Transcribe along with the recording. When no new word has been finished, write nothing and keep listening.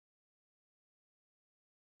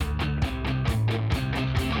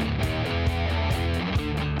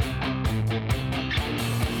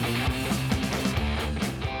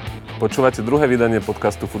Počúvate druhé vydanie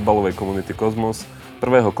podkastu futbalovej komunity Kozmos,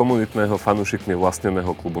 prvého komunitného fanúšikmi vlastneného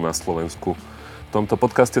klubu na Slovensku. V tomto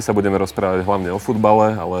podcaste sa budeme rozprávať hlavne o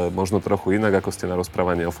futbale, ale možno trochu inak, ako ste na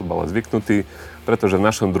rozprávanie o futbale zvyknutí, pretože v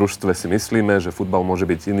našom družstve si myslíme, že futbal môže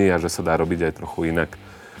byť iný a že sa dá robiť aj trochu inak.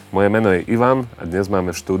 Moje meno je Ivan a dnes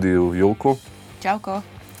máme v štúdiu Júlku. Čauko.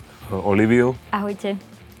 Olíviu. Ahojte.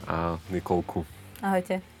 A Nykolku.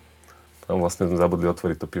 Ahojte. Tam vlastne sme zabudli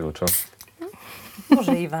otvoriť to pivo, čo?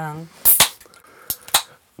 Bože, Ivan.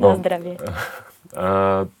 Na zdravie.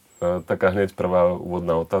 Taká hneď prvá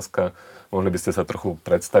úvodná otázka. Mohli by ste sa trochu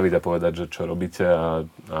predstaviť a povedať, že čo robíte a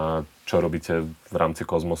čo robíte v rámci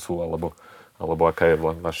Kozmosu, alebo aký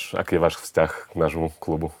je váš vzťah k nášmu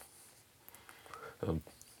klubu?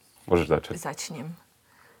 Môžeš začať. Začnem.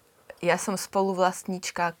 Ja som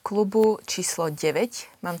spoluvlastníčka klubu číslo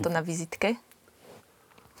 9. Mám to na vizitke.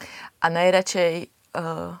 A najradšej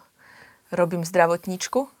robím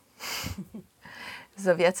zdravotníčku. Z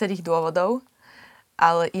viacerých dôvodov.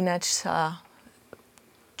 Ale ináč sa...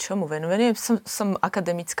 Čomu venujem? Som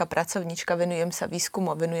akademická pracovníčka, venujem sa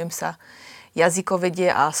výskumu, venujem sa jazykovede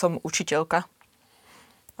a som učiteľka.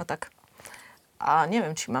 A tak. A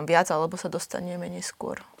neviem, či mám viac, alebo sa dostaneme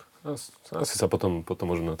neskôr. Asi sa potom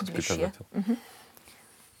môžeme na to spýtať. Uh-huh.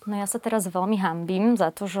 No ja sa teraz veľmi hanbím za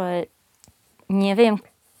to, že neviem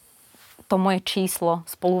to moje číslo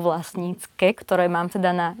spoluvlastnícke, ktoré mám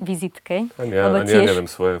teda na vizitke. Ja neviem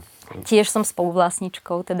svoje. Tiež som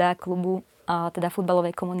spoluvlastničkou teda klubu, teda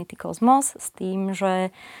futbalovej komunity Kozmos, s tým,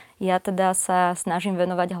 že ja teda sa snažím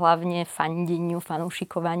venovať hlavne fandeniu,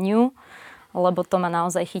 fanúšikovaniu, lebo to ma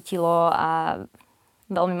naozaj chytilo a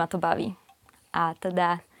veľmi ma to baví. A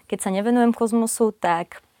teda, keď sa nevenujem Kozmosu,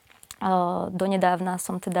 tak donedávna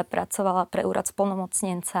som teda pracovala pre úrad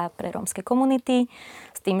splnomocnenca pre rómske komunity,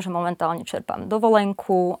 s tým, že momentálne čerpám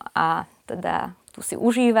dovolenku a teda tu si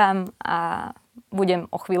užívam a budem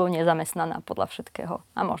o chvíľu nezamestnaná podľa všetkého.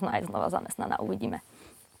 A možno aj znova zamestnaná, uvidíme.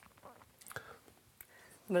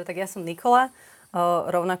 Dobre, tak ja som Nykola.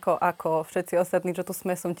 Rovnako ako všetci ostatní, čo tu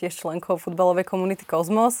sme, som tiež členkou futbalovej komunity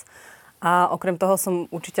Kozmos. A okrem toho som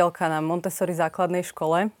učiteľka na Montessori základnej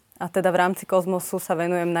škole. A teda v rámci Kozmosu sa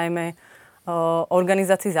venujem najmä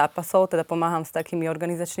organizácii zápasov, teda pomáham s takými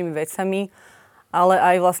organizačnými vecami, ale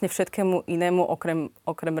aj vlastne všetkému inému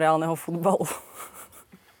okrem reálneho futbalu.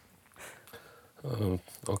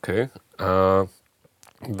 OK.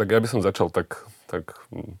 Tak ja by som začal tak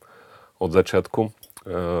od začiatku.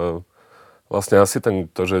 Vlastne asi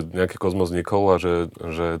to, že nejaký Kozmos vznikol a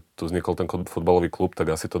že tu vznikol ten futbalový klub,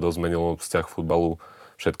 tak asi to dosť zmenilo vzťah futbalu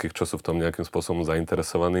všetkých, čo sú v tom nejakým spôsobom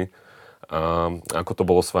zainteresovaní. A ako to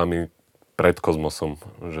bolo s vami pred Kozmosom?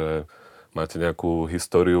 Že máte nejakú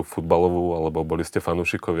históriu futbalovú, alebo boli ste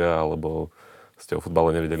fanúšikovia, alebo ste o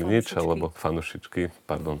futbale nevedeli nič, alebo fanúšičky,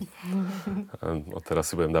 pardon.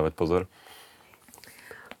 Teraz si budem dávať pozor.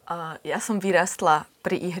 Ja som vyrastla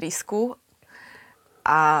pri ihrisku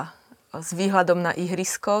a s výhľadom na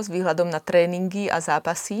ihrisko, s výhľadom na tréningy a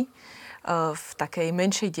zápasy v takej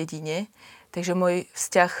menšej dedine. Takže môj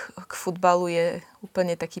vzťah k futbalu je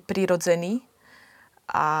úplne taký prirodzený.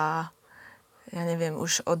 A ja neviem,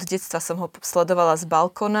 už od detstva som ho sledovala z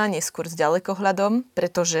balkóna, neskôr s ďalekohľadom,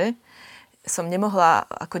 pretože som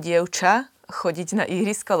nemohla ako dievča chodiť na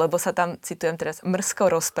ihrisko, lebo sa tam, citujem teraz,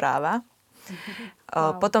 mrzko rozpráva.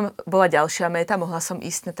 Wow. Potom bola ďalšia méta, mohla som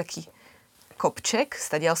ísť na taký kopček,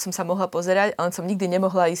 stadiaľ som sa mohla pozerať, ale som nikdy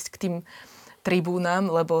nemohla ísť k tým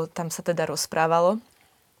tribúnam, lebo tam sa teda rozprávalo.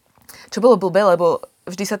 Čo bolo blbé, lebo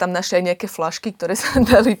vždy sa tam našli aj nejaké flašky, ktoré sa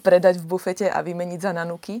dali predať v bufete a vymeniť za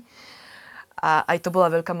nanuky. A aj to bola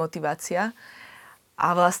veľká motivácia.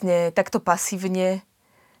 A vlastne takto pasívne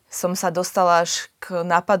som sa dostala až k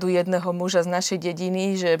nápadu jedného muža z našej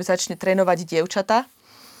dediny, že začne trénovať dievčatá.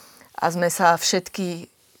 A sme sa všetky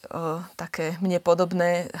také mne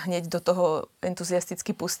podobné hneď do toho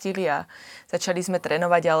entuziasticky pustili a začali sme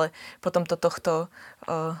trénovať, ale potom to tohto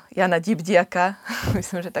Jana Dibdiaka,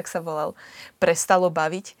 myslím, že tak sa volal, prestalo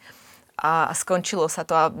baviť a skončilo sa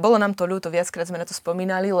to. A bolo nám to ľúto, viackrát sme na to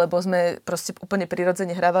spomínali, lebo sme proste úplne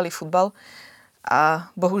prirodzene hrávali futbal. A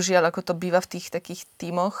bohužiaľ, ako to býva v tých takých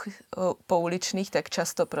tímoch pouličných, tak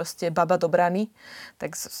často proste baba do brany.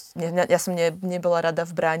 Tak ja som nebola rada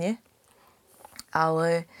v bráne.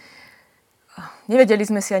 Ale nevedeli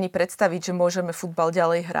sme si ani predstaviť, že môžeme futbal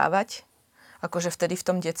ďalej hrávať. Akože vtedy v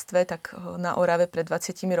tom detstve, tak na Orave pred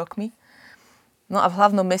 20 rokmi. No a v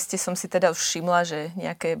hlavnom meste som si teda už všimla, že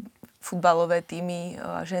nejaké futbalové tímy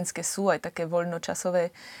ženské sú, aj také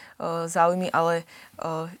voľnočasové záujmy, ale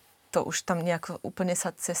to už tam nejako úplne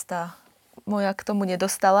sa cesta moja k tomu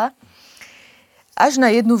nedostala. Až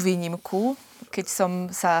na jednu výnimku, keď som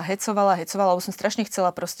sa hecovala, lebo som strašne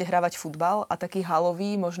chcela proste hrávať futbal a taký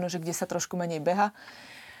halový, možno, že kde sa trošku menej beha.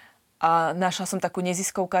 A našla som takú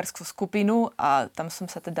neziskovkárskú skupinu a tam som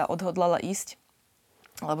sa teda odhodlala ísť.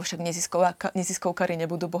 Lebo však neziskovkári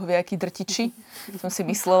nebudú bohviakí drtiči, som si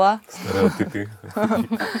myslela. Stereotypy.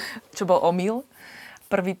 Čo bol omyl.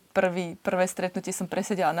 Prvé stretnutie som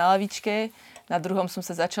presedela na lavičke, na druhom som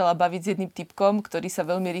sa začala baviť s jedným typkom, ktorý sa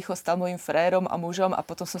veľmi rýchlo stal mojím frérom a mužom a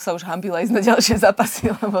potom som sa už hanbila ísť na ďalšie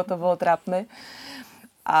zápasy, lebo to bolo trápne.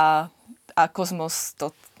 A Kozmos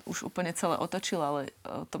to už úplne celé otočil, ale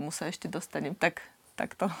tomu sa ešte dostanem.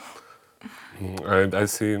 Takto.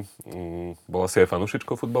 Bola si aj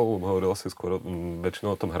fanúšičkou futbalu? Hovorila si skôr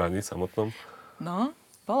väčšinou o tom hraní samotnom? No,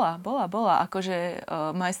 bola. Akože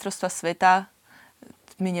majstrovstvá sveta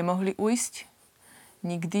mi nemohli ujsť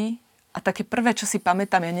nikdy. A také prvé, čo si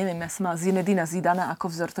pamätám, ja neviem, ja som mala Zinedina Zidana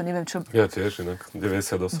ako vzor, to neviem čo... Ja tiež, inak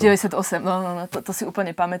 98. 98, no, to si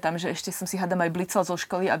úplne pamätám, že ešte som si hádam aj blical zo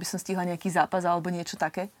školy, aby som stihla nejaký zápas alebo niečo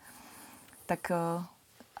také. Tak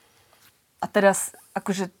a teraz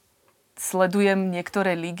akože sledujem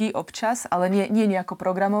niektoré ligy občas, ale nie nejako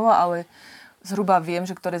programovo, ale zhruba viem,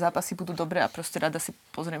 že ktoré zápasy budú dobré a proste rada si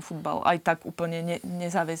pozriem futbal. Aj tak úplne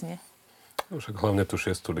nezáväzne. Však hlavne tú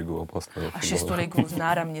 6. ligu oblastného futbalu. A 6. ligu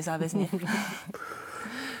znáram nezáväzne.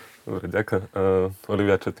 Dobre, ďakujem.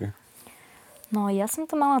 Olívia, čo ty? No ja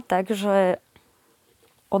som to mala tak, že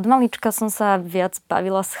od malička som sa viac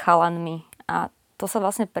bavila s chalanmi. A to sa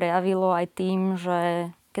vlastne prejavilo aj tým,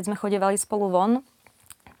 že keď sme chodievali spolu von,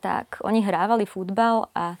 tak oni hrávali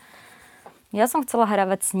futbal a ja som chcela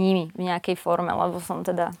hrávať s nimi v nejakej forme, lebo som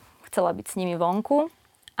teda chcela byť s nimi vonku.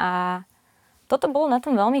 A toto bolo na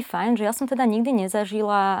tom veľmi fajn, že ja som teda nikdy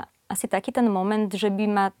nezažila asi taký ten moment, že by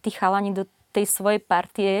ma tí chalani do tej svojej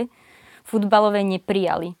partie futbalovej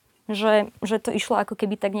neprijali. Že to išlo ako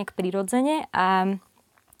keby tak nejak prirodzene a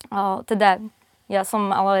teda ja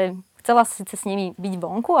som ale chcela síce s nimi byť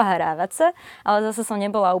vonku a hrávať sa, ale zase som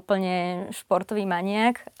nebola úplne športový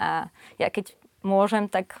maniak a ja keď môžem,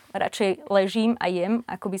 tak radšej ležím a jem,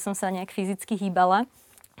 ako by som sa nejak fyzicky hýbala.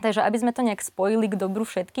 Takže aby sme to nejak spojili k dobru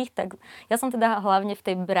všetkých, tak ja som teda hlavne v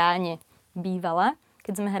tej bráne bývala,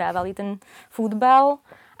 keď sme hrávali ten futbal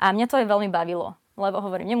a mňa to aj veľmi bavilo. Lebo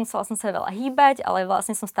hovorím, nemusela som sa veľa hýbať, ale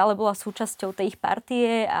vlastne som stále bola súčasťou tej ich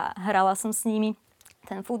partie a hrala som s nimi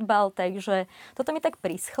ten futbal, takže toto mi tak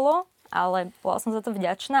prischlo, ale bola som za to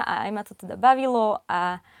vďačná a aj ma to teda bavilo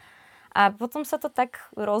a potom sa to tak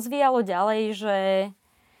rozvíjalo ďalej,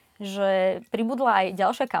 že pribudla aj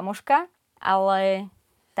ďalšia kamoška, ale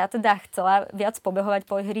tá teda chcela viac pobehovať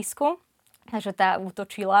po ihrisku, takže tá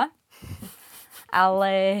útočila.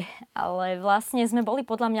 Ale vlastne sme boli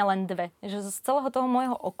podľa mňa len dve. Že z celého toho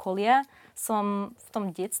môjho okolia som v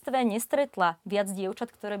tom detstve nestretla viac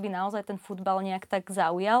dievčat, ktoré by naozaj ten futbal nejak tak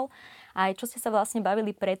zaujal. A aj čo ste sa vlastne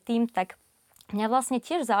bavili predtým, tak mňa vlastne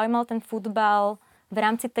tiež zaujímal ten futbal v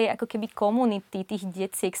rámci tej ako keby komunity, tých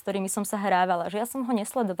deciek, s ktorými som sa hrávala. Že ja som ho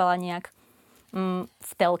nesledovala nejak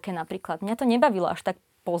v telke napríklad. Mňa to nebavilo až tak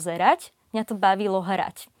pozerať, mňa to bavilo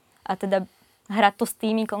hrať. A teda hrať to s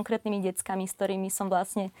tými konkrétnymi deckami, s ktorými som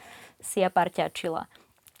vlastne si ja parťačila.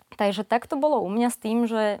 Takže tak to bolo u mňa s tým,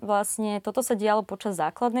 že vlastne toto sa dialo počas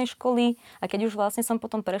základnej školy a keď už vlastne som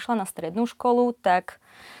potom prešla na strednú školu, tak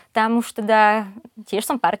tam už teda tiež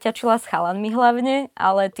som parťačila s chalanmi hlavne,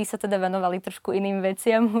 ale tí sa teda venovali trošku iným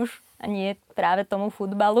veciam už a nie práve tomu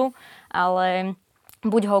futbalu, ale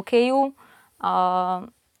buď hokeju,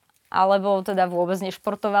 alebo teda vôbec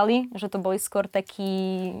nešportovali, že to boli skôr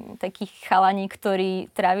takí chalani, ktorí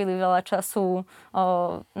trávili veľa času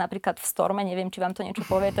napríklad v Storme, neviem, či vám to niečo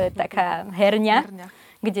povie, to je taká herňa,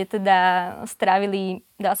 kde teda strávili,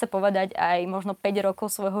 dá sa povedať, aj možno 5 rokov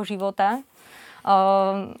svojho života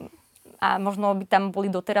a možno by tam boli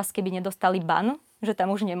doteraz, keby nedostali ban, že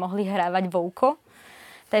tam už nemohli hrávať vouko.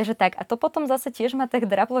 Takže tak. A to potom zase tiež ma tak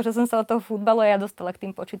draplo, že som sa od toho futbalu a ja dostala k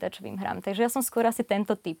tým počítačovým hrám. Takže ja som skôr asi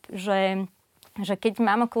tento typ, že keď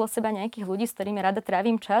mám okolo seba nejakých ľudí, s ktorými rada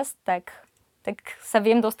trávim čas, tak sa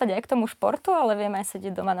viem dostať aj k tomu športu, ale viem aj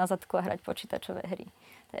sedieť doma na zadku a hrať počítačové hry.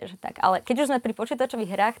 Takže tak. Ale keď už sme pri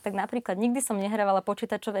počítačových hrách, tak napríklad nikdy som nehrávala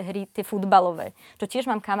počítačové hry, tie futbalové. Čo tiež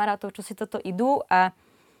mám kamarátov, čo si toto idú a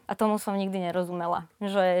tomu som nikdy nerozumela,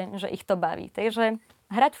 že ich to baví. Takže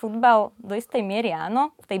hrať futbal do istej miery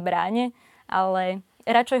áno, v tej bráne, ale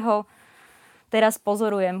radšej ho teraz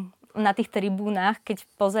pozorujem na tých tribúnach, keď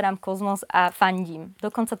pozerám Kozmos a fandím.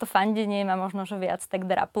 Dokonca to fandenie ma možno, že viac tak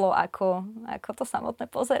draplo ako to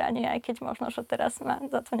samotné pozeranie, aj keď možno, že teraz ma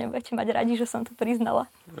za to nebudete mať radi, že som to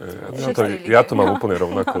priznala. Ja to mám úplne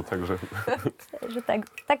rovnako, takže... Takže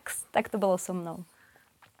tak to bolo so mnou.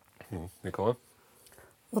 Nykola?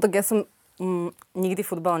 No tak ja som nikdy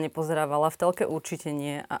futbal nepozerávala, v telke určite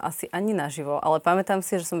nie a asi ani naživo, ale pamätám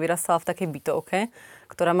si, že som vyrastala v takej bytovke,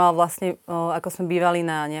 ktorá mala vlastne, ako sme bývali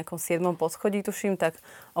na nejakom 7. poschodí, tuším, tak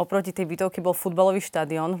oproti tej bytovke bol futbalový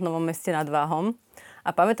štadión v Novom Meste nad Váhom. A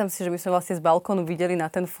pamätám si, že my sme vlastne z balkónu videli na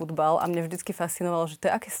ten futbal a mne vždycky fascinovalo, že to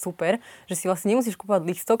je aké super, že si vlastne nemusíš kúpať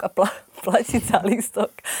lístok a platiť za lístok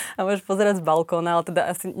a môžeš pozerať z balkóna, ale teda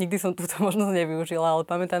asi nikdy som túto možnosť nevyužila, ale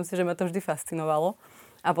pamätám si, že ma to vždy fascinovalo.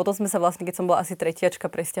 A potom sme sa vlastne, keď som bola asi tretiačka,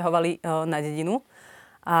 presťahovali na dedinu.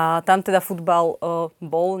 A tam teda futbal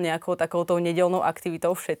bol nejakou takouto nedeľnou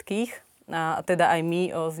aktivitou všetkých. A teda aj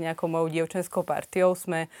my s nejakou mojou dievčenskou partiou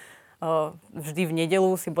sme vždy v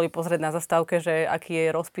nedeľu si boli pozrieť na zastávke, že aký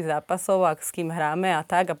je rozpis zápasov a s kým hráme a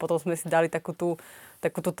tak. A potom sme si dali takúto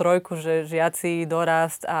trojku, že žiaci,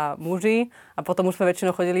 dorast a muži. A potom už sme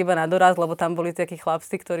väčšinou chodili iba na dorast, lebo tam boli takí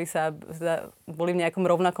chlapci, ktorí boli v nejakom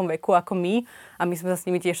rovnakom veku ako my. A my sme sa s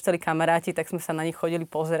nimi tiež chceli kamaráti, tak sme sa na nich chodili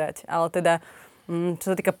pozerať. Ale teda, čo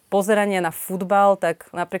sa týka pozerania na futbal, tak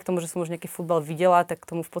napriek tomu, že som už nejaký futbal videla, tak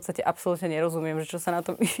tomu v podstate absolútne nerozumiem, že čo sa na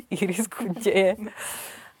tom ihrisku deje.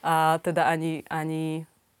 A teda ani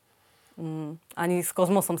s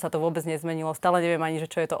Kozmosom sa to vôbec nezmenilo. Stále neviem ani, že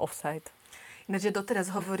čo je to offside. Ináč, ja doteraz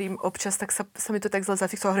hovorím občas, tak sa mi to tak zle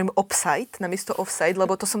zafixovalo, hovorím offside namiesto offside,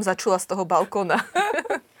 lebo to som začula z toho balkóna.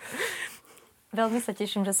 Veľmi sa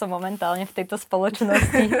teším, že som momentálne v tejto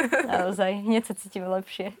spoločnosti. Naozaj, hneď sa cítim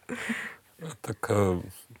lepšie. Tak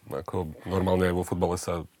ako normálne aj vo futbale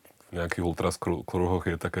sa v nejakých ultras kruhoch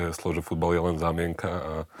je také slovo, že futbal je len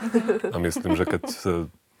zámienka a myslím, že keď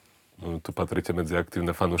tu patríte medzi aktívne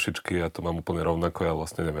fanúšičky, ja to mám úplne rovnako, ja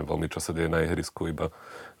vlastne neviem veľmi, čo sa deje na ihrisku, iba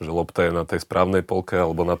že lopta je na tej správnej polke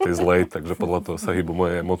alebo na tej zlej, takže podľa toho sa hýbu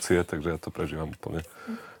moje emócie, takže ja to prežívam úplne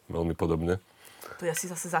veľmi podobne. To ja si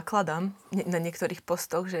zase zakladám na niektorých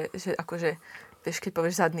postoch, že akože, vieš, keď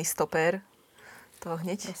povieš zadný stopér, to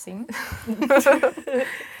hneď. Prosím.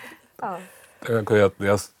 Tak ako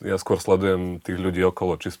ja skôr sledujem tých ľudí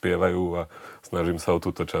okolo, či spievajú a snažím sa o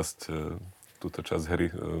túto časť hry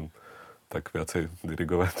tak viacej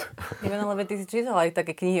dirigovať. Ivan, ale ty si čítal aj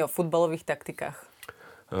také knihy o futbalových taktikách.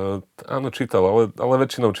 Áno, čítal, ale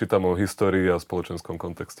väčšinou čítam o histórii a spoločenskom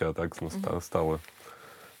kontexte a tak som stále.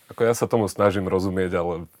 Ako ja sa tomu snažím rozumieť,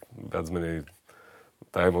 ale viac menej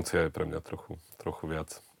tá emócia je pre mňa trochu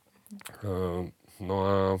viac. No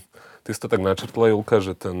a ty si to tak načrtla, Julka,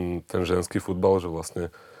 že ten ženský futbal, že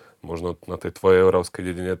vlastne možno na tej tvojej európskej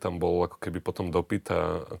dedine tam bol ako keby potom dopyt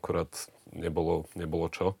a akorát nebolo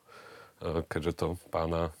čo, keďže to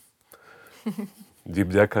pána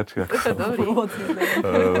Dibďaka, či ako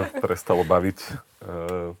prestalo baviť.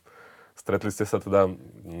 Stretli ste sa teda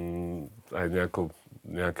aj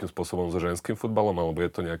nejakým spôsobom so ženským futbalom, alebo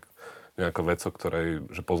je to nejaká vec, o ktorej,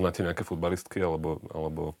 že poznáte nejaké futbalistky,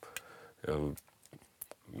 alebo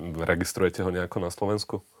registrujete ho nejako na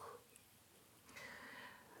Slovensku?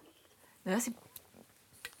 No ja si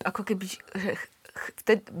ako keby,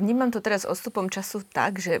 vnímam to teraz odstupom času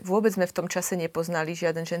tak, že vôbec sme v tom čase nepoznali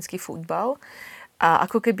žiaden ženský futbal a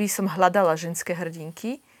ako keby som hľadala ženské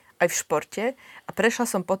hrdinky aj v športe a prešla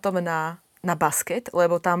som potom na basket,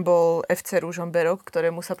 lebo tam bol FC Ružomberok,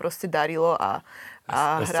 ktorému sa proste darilo a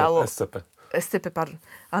hralo... SCP, pardon.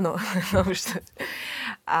 Áno.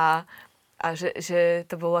 A že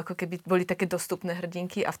to bolo ako keby boli také dostupné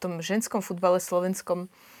hrdinky a v tom ženskom futbale slovenskom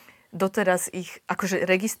doteraz ich akože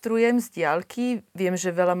registrujem z diaľky. Viem,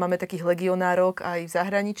 že veľa máme takých legionárok aj v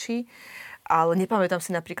zahraničí, ale nepamätám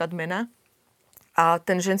si napríklad mena. A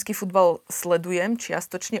ten ženský futbal sledujem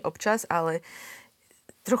čiastočne občas, ale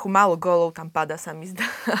trochu málo gólov tam padá, sa mi zdá.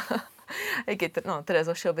 Aj keď teraz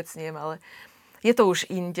všeobecniem, ale je to už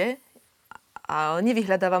inde. A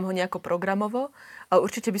nevyhľadávam ho nejako programovo, ale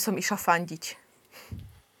určite by som išla fandiť.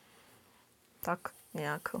 Tak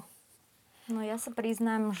nejako. No ja sa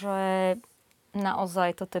priznám, že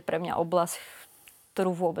naozaj toto je pre mňa oblasť,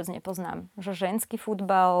 ktorú vôbec nepoznám. Že ženský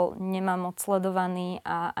futbal nemám moc sledovaný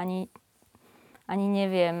a ani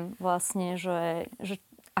neviem vlastne, že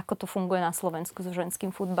ako to funguje na Slovensku so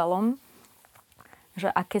ženským futbalom.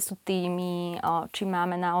 Že aké sú týmy, či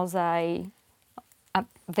máme naozaj... A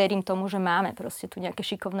verím tomu, že máme proste tu nejaké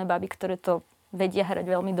šikovné baby, ktoré to vedia hrať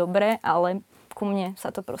veľmi dobre, ale ku mne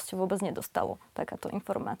sa to proste vôbec nedostalo. Takáto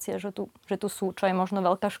informácia, že tu sú, čo je možno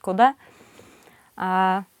veľká škoda.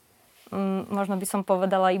 A možno by som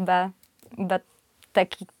povedala iba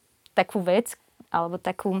takú vec, alebo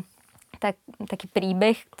taký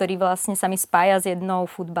príbeh, ktorý vlastne sa mi spája s jednou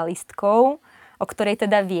futbalistkou, o ktorej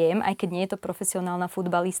teda viem, aj keď nie je to profesionálna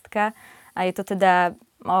futbalistka. A je to teda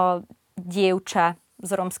dievča z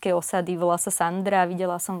rómskej osady, volá sa Sandra.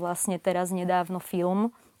 Videla som vlastne teraz nedávno film,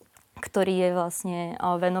 ktorý je vlastne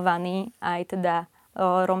venovaný aj teda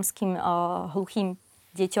rómskym hluchým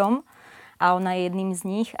deťom a ona je jedným z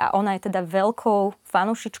nich a ona je teda veľkou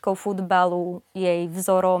fanúšičkou futbalu, jej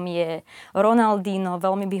vzorom je Ronaldinho,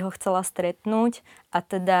 veľmi by ho chcela stretnúť a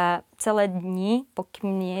teda celé dni,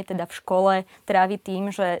 pokým nie je teda v škole, trávi tým,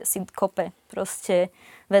 že si kope proste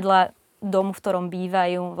vedľa domu, v ktorom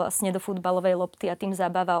bývajú, vlastne do futbalovej lopty a tým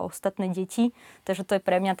zabáva ostatné deti. Takže to je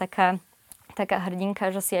pre mňa taká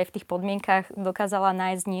hrdinka, že si aj v tých podmienkach dokázala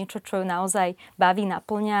nájsť niečo, čo ju naozaj baví,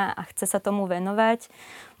 naplňa a chce sa tomu venovať.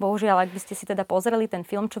 Bohužiaľ, ak by ste si teda pozreli ten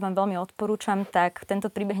film, čo vám veľmi odporúčam, tak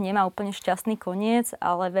tento príbeh nemá úplne šťastný koniec,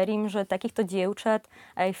 ale verím, že takýchto dievčat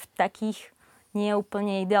aj v takých nie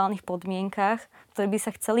úplne ideálnych podmienkach, ktorí by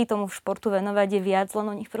sa chceli tomu športu venovať, je viac, len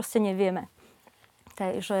o nich proste nevieme.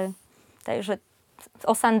 Takže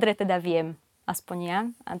o Sandre teda viem, aspoň ja,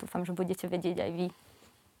 a dúfam, že budete vedieť aj vy.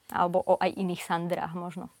 Alebo o aj iných Sandrách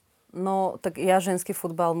možno. No, tak ja ženský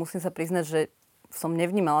futbal musím sa priznať, že som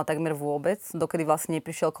nevnímala takmer vôbec, dokedy vlastne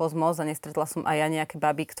neprišiel Kozmos a nestretla som aj ja nejaké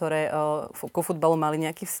baby, ktoré ku futbalu mali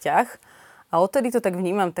nejaký vzťah. A odtedy to tak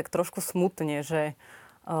vnímam tak trošku smutne, že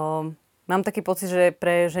mám taký pocit, že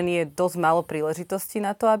pre ženy je dosť málo príležitostí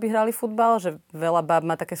na to, aby hrali futbal, že veľa báb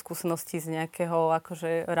má také skúsenosti z nejakého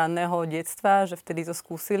akože ranného detstva, že vtedy to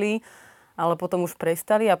skúsili, ale potom už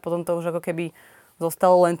prestali a potom to už ako keby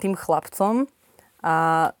zostalo len tým chlapcom.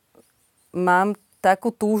 A mám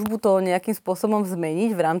takú túžbu to nejakým spôsobom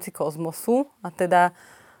zmeniť v rámci Kozmosu a teda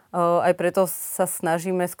aj preto sa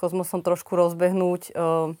snažíme s Kozmosom trošku rozbehnúť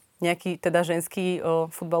nejaký teda ženský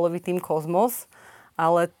futbalový tím Kozmos,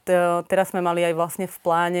 ale teraz sme mali aj vlastne v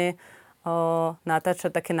pláne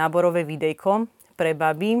natáčať také náborové videjko pre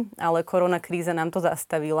baby, ale korona kríza nám to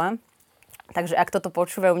zastavila. Takže ak toto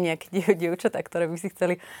počúvajú nejaké dievčatá, ktoré by si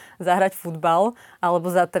chceli zahrať futbal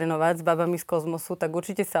alebo zatrénovať s babami z Kozmosu, tak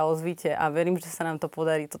určite sa ozvíte a verím, že sa nám to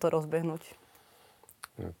podarí toto rozbehnúť.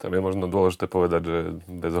 Tam je možno dôležité povedať, že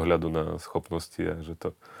bez ohľadu na schopnosti a že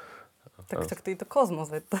to... Tak to je to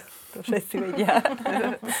Kozmos, to všetci vedia.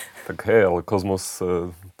 Tak hej, ale Kozmos,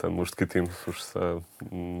 ten mužský tým už sa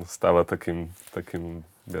stáva takým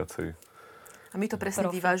viacej... A my to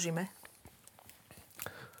presne vyvážime.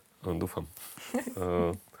 No, dúfam.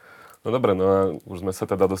 No dobre, no a už sme sa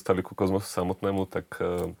teda dostali ku Kozmosu samotnému, tak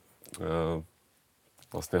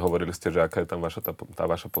vlastne hovorili ste, že aká je tam tá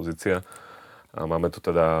vaša pozícia. A máme tu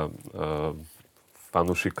teda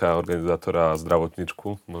fanúšika, organizátora a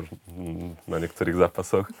zdravotničku na niektorých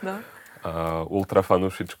zápasoch. No. A ultra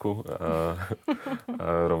fanúšičku a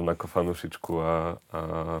rovnako fanúšičku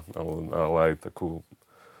ale aj takú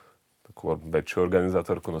väčšiu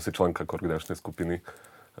organizátorku, nosí členka koordinačnej skupiny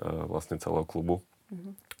vlastne celého klubu.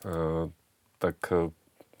 Tak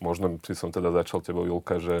možno si som teda začal tebou,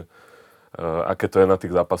 Julka, že aké to je na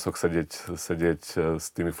tých zápasoch sedieť s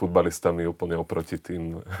tými futbalistami úplne oproti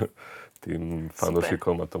tým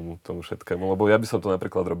fanúšikom a tomu všetkému. Lebo ja by som to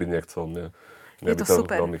napríklad robiť nechcel. Mne by to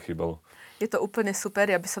veľmi chýbalo. Je to úplne super.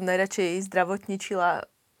 Ja by som najradšej zdravotničila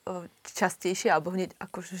častejšie, alebo hneď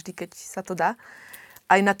akože vždy, keď sa to dá.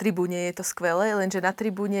 Aj na tribúne je to skvelé, lenže na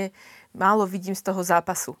tribúne málo vidím z toho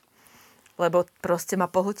zápasu. Lebo proste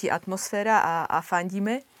ma pohltí atmosféra a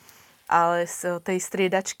fandíme. Ale z tej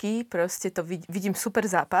striedačky proste to vidím super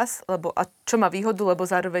zápas. A čo má výhodu, lebo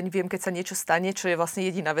zároveň viem, keď sa niečo stane, čo je vlastne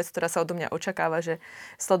jediná vec, ktorá sa odo mňa očakáva, že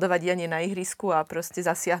sledovať dianie na ihrisku a proste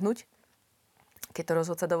zasiahnuť, keď to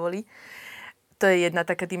rozhodca dovolí. To je jedna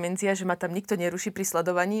taká dimenzia, že ma tam nikto neruší pri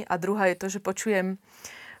sledovaní. A druhá je to, že počujem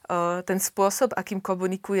ten spôsob, akým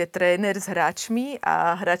komunikuje tréner s hráčmi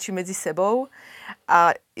a hráči medzi sebou.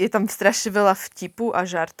 A je tam strašne veľa vtipu a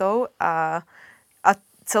žartov a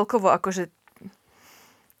celkovo akože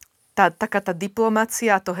taká tá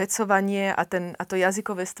diplomacia, to hecovanie a to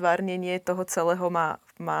jazykové stvárnenie toho celého ma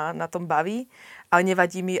na tom baví. A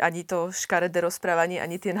nevadí mi ani to škaredé rozprávanie,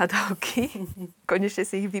 ani tie nadávky. Konečne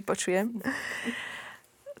si ich vypočujem.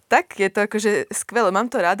 Tak, je to akože skvelé,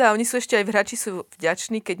 mám to rada a oni sú ešte aj hráči sú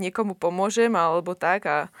vďační, keď niekomu pomôžem alebo tak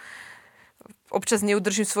a občas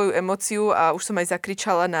neudržím svoju emóciu a už som aj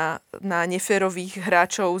zakričala na neférových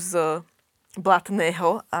hráčov z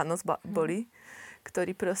Blatného, áno, boli,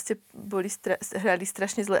 ktorí proste hrali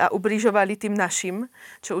strašne zle a ubližovali tým našim,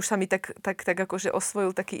 čo už sa mi tak akože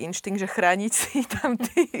osvojil taký inštinkt, že chrániť si tam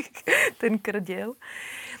ten krdiel.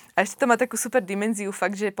 A ešte to má takú super dimenziu,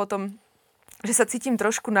 fakt, že potom že sa cítim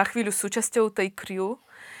trošku na chvíľu súčasťou tej crew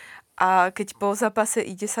a keď po zápase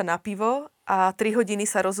ide sa na pivo a 3 hodiny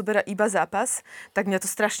sa rozoberá iba zápas, tak mňa to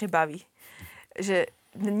strašne baví. Že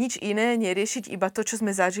nič iné, neriešiť iba to, čo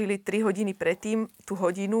sme zažili 3 hodiny predtým, tú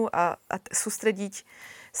hodinu a sústrediť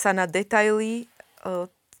sa na detaily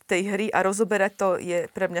tej hry a rozoberať to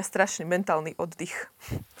je pre mňa strašný mentálny oddych.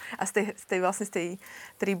 A z tej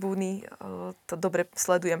tribúny to dobre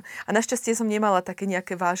sledujem. A našťastie som nemala také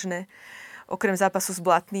nejaké vážne, okrem zápasu s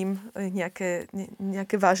Blatným,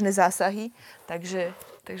 nejaké vážne zásahy, takže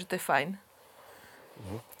to je fajn.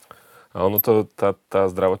 A ono tá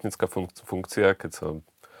zdravotnícka funkcia,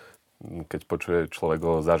 keď počuje človek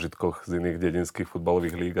o zážitkoch z iných dedinských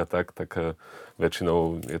futbalových líg a tak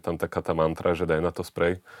väčšinou je tam taká tá mantra, že daj na to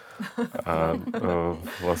sprej. A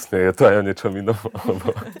vlastne je to aj o niečom inom.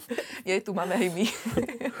 Nie, tu máme aj my.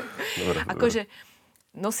 Dobre, akože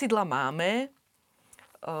nosidla máme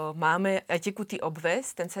aj tekutý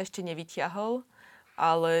obväz, ten sa ešte nevyťahol,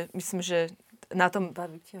 ale myslím, že na tom...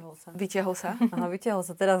 Vyťahol sa? Aha, vyťahol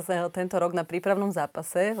sa teraz tento rok na prípravnom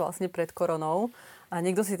zápase, vlastne pred koronou. A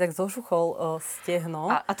niekto si tak zošuchol stehno.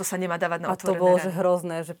 A to sa nemá dávať na otvorené. A to bolo že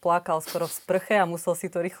hrozné, že plakal skoro v sprche a musel si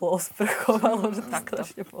to rýchlo osprchovalo, že to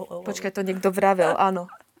strašne bolelo. Počkaj, to niekto vravel, áno.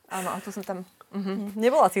 Áno, a to som tam...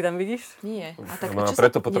 Nebola si tam, vidíš? Nie. A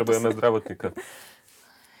preto potrebujeme zdravotníka.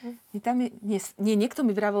 Niekto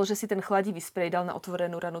mi vravel, že si ten chladivý sprej dal na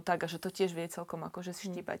otvorenú ranu tak, a že to tiež vie celkom akože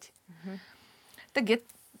štípať. Tak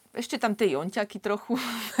ešte tam tie jonťaky trochu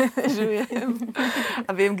žujem.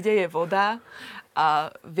 A viem, kde je voda.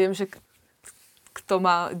 A viem, že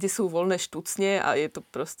kde sú voľné štucne a je to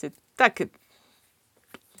proste také...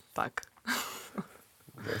 Tak.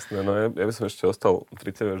 Jasné, no ja by som ešte ostal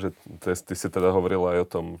pri tebe, že ty si teda hovorila aj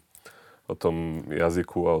o tom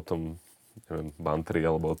jazyku a o tom, neviem, bantri,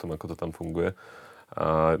 alebo o tom, ako to tam funguje.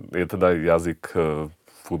 A je teda jazyk,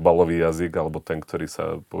 futbalový jazyk, alebo ten, ktorý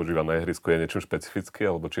sa používa na ihrisku, je niečím špecifický,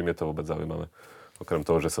 alebo čím je to vôbec zaujímavé? Okrem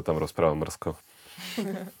toho, že sa tam rozpráva mrzko.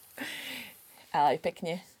 Ale aj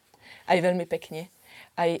pekne. Aj veľmi pekne.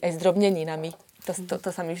 Aj s drobneninami. To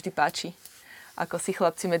sa mi vždy páči. Ako si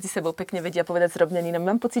chlapci medzi sebou pekne vedia povedať s drobneninami.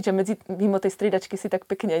 Mám pocit, že mimo tej striedačky si tak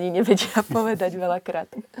pekne ani nevedia povedať veľakrát.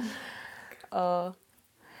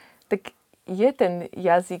 Tak je ten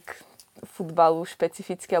jazyk futbalu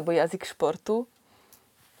špecifický, alebo jazyk športu.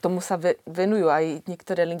 Tomu sa venujú aj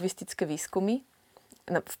niektoré lingvistické výskumy.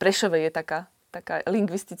 V Prešove je taká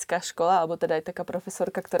lingvistická škola, alebo teda aj taká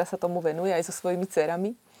profesorka, ktorá sa tomu venuje aj so svojimi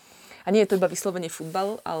dcerami. A nie je to iba vyslovene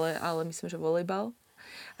futbal, ale myslím, že volejbal.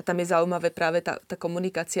 A tam je zaujímavé práve tá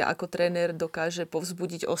komunikácia, ako tréner dokáže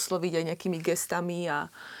povzbudiť, osloviť aj nejakými gestami a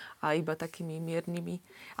iba takými miernymi.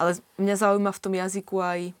 Ale mňa zaujíma v tom jazyku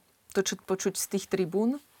aj to, čo počuť z tých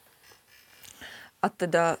tribún. A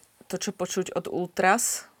teda to, čo počuť od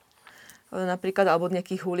ultras, napríklad, alebo od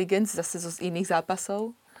nejakých hooligans, zase z iných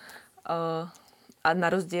zápasov. A na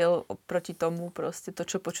rozdiel oproti tomu proste to,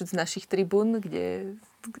 čo počuť z našich tribún, kde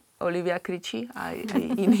Olívia kričí aj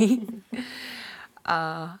iní.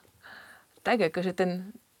 A tak akože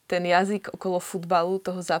ten jazyk okolo futbalu,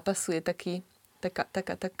 toho zápasu je taký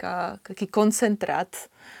koncentrát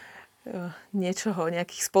niečoho,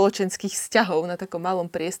 nejakých spoločenských vzťahov na takom malom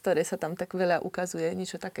priestore sa tam tak veľa ukazuje.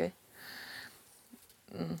 Niečo také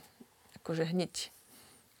akože hneď.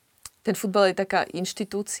 Ten futbal je taká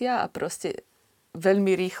inštitúcia a proste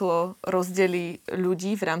veľmi rýchlo rozdelí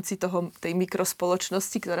ľudí v rámci tej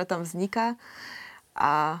mikrospoločnosti, ktorá tam vzniká.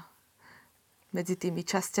 A medzi tými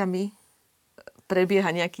časťami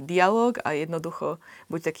prebieha nejaký dialog a jednoducho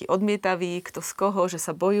buď taký odmietavý, kto z koho, že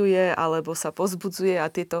sa bojuje, alebo sa pozbudzuje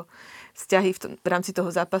a tieto vzťahy v rámci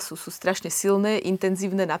toho zápasu sú strašne silné,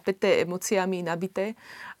 intenzívne, napäté, emóciami nabité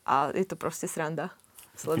a je to proste sranda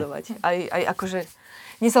sledovať. Aj akože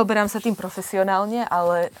nezaoberám sa tým profesionálne,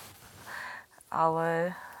 ale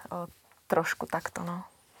trošku takto, no.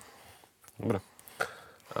 Dobre.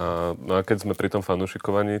 No a keď sme pri tom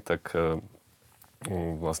fanúšikovaní, tak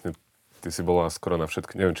vlastne ty si bola skoro na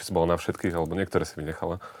všetkých, neviem, či si bola na všetkých, alebo niektoré si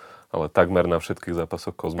vynechala, ale takmer na všetkých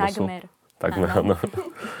zápasoch Kozmosu. Takmer, áno.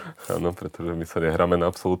 Áno, pretože my sa nehráme na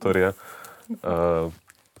absolutória.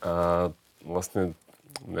 A vlastne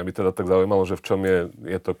mňa by teda tak zaujímalo, že v čom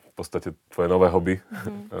je to v podstate tvoje nové hobby,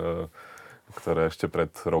 ktoré ešte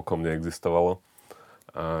pred rokom neexistovalo.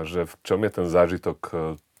 A že v čom je ten zážitok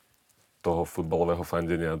toho futbalového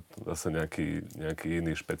fandenia zase nejaký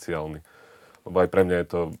iný, špeciálny. Lebo aj pre mňa je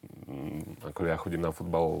to, ako ja chodím na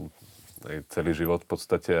futbal aj celý život v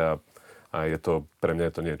podstate a je to, pre mňa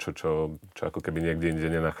je to niečo, čo ako keby niekde inde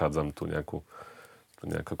nenachádzam tu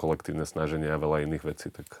nejaké kolektívne snaženie a veľa iných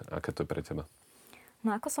vecí. Tak aké to je pre teba?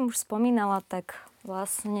 No ako som už spomínala, tak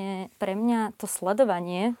vlastne pre mňa to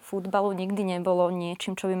sledovanie futbalu nikdy nebolo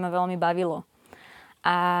niečím, čo by ma veľmi bavilo.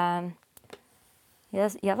 A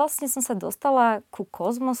Ja vlastne som sa dostala ku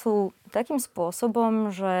Kozmosu takým spôsobom,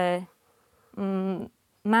 že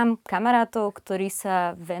mám kamarátov, ktorí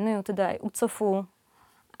sa venujú teda aj UCOFu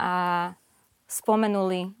a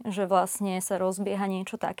spomenuli, že vlastne sa rozbieha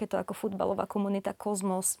niečo takéto ako futbalová komunita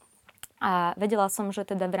Kozmos. A vedela som, že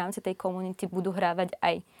teda v rámci tej komunity budú hrávať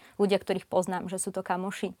aj ľudia, ktorých poznám, že sú to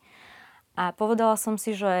kamoši. A povedala som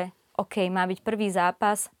si, že OK, má byť prvý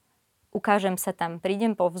zápas, ukážem sa tam,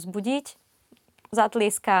 prídem povzbudiť,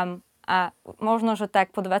 zatlieskam a možno, že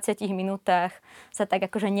tak po 20 minútach sa tak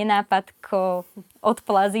akože nenápadko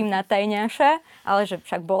odplazím na tajňaša, ale že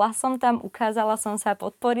však bola som tam, ukázala som sa,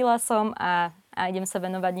 podporila som a idem sa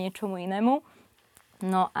venovať niečomu inému.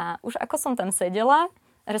 No a už ako som tam sedela,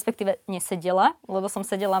 respektíve nesedela, lebo som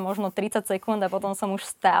sedela možno 30 sekúnd a potom som už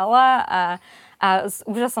stála a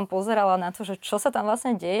už som pozerala na to, že čo sa tam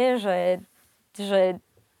vlastne deje, že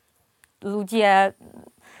ľudia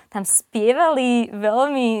tam spievali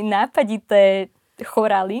veľmi nápadité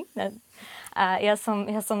chorály. A ja som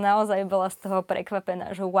naozaj bola z toho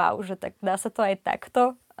prekvapená, že wow, že tak dá sa to aj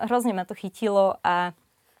takto. Hrozne ma to chytilo a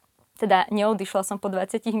teda neodišla som po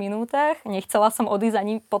 20 minútach, nechcela som odísť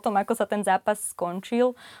ani potom, ako sa ten zápas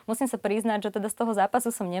skončil. Musím sa priznať, že teda z toho zápasu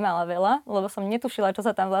som nemala veľa, lebo som netušila, čo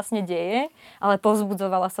sa tam vlastne deje, ale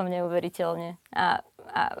povzbudzovala som neuveriteľne. A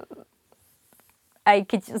aj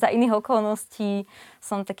keď za iných okolností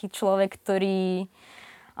som taký človek, ktorý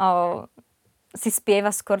si spieva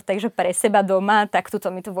skôr takže pre seba doma, tak tuto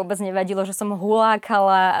mi to vôbec nevadilo, že som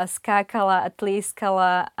hulákala a skákala a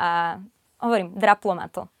tlieskala a hovorím, draplo ma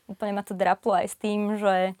to. Úplne ma to draplo aj s tým,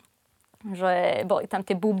 že boli tam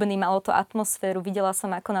tie bubny, malo to atmosféru, videla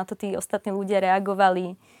som, ako na to tí ostatní ľudia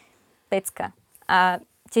reagovali. Pecka. A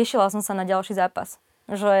tešila som sa na ďalší zápas.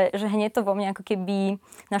 Že hneď to vo mne ako keby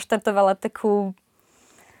naštartovala takú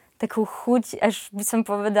chuť, až by som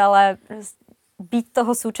povedala, byť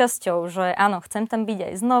toho súčasťou, že áno, chcem tam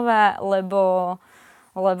byť aj znova,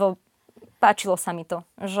 lebo páčilo sa mi to.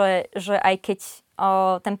 Že aj keď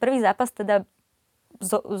ten prvý zápas teda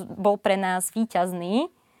bol pre nás víťazný,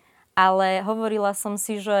 ale hovorila som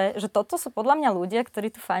si, že toto sú podľa mňa ľudia, ktorí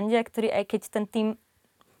tu fandia, ktorí aj keď ten tým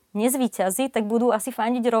nezvíťazí, tak budú asi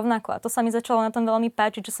fandiť rovnako. A to sa mi začalo na tom veľmi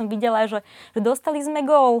páčiť, že som videla, že dostali sme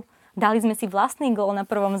gól, dali sme si vlastný gól na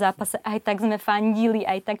prvom zápase, aj tak sme fandili,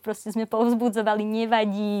 aj tak proste sme povzbudzovali,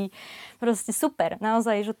 nevadí. Proste super.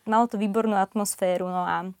 Naozaj, že malo to výbornú atmosféru. No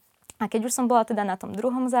a keď už som bola teda na tom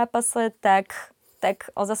druhom zápase, tak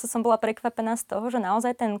zase som bola prekvapená z toho, že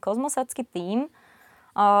naozaj ten kozmosácky tím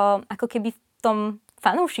ako keby v tom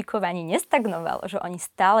fanúšikovaní nestagnoval, že oni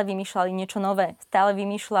stále vymýšľali niečo nové, stále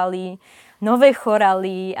vymýšľali nové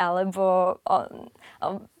chorály alebo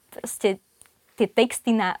proste tie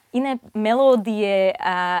texty na iné melódie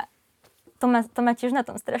a to ma tiež na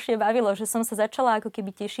tom strašne bavilo, že som sa začala ako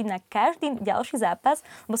keby tešiť na každý ďalší zápas,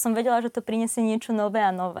 lebo som vedela, že to prinesie niečo nové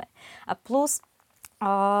a nové. A plus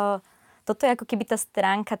toto je ako keby tá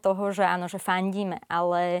stránka toho, že áno, že fandíme,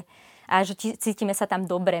 a že cítime sa tam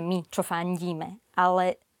dobre my, čo fandíme.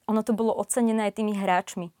 Ale ono to bolo ocenené aj tými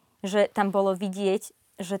hráčmi. Že tam bolo vidieť,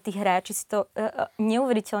 že tí hráči si to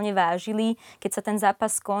neuveriteľne vážili, keď sa ten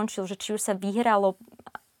zápas skončil, že či už sa vyhralo,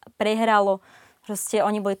 prehralo, že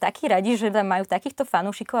oni boli takí radi, že majú takýchto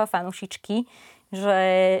fanúšikov a fanúšičky,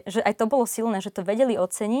 že aj to bolo silné, že to vedeli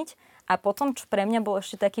oceniť. A potom, čo pre mňa bol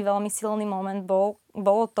ešte taký veľmi silný moment,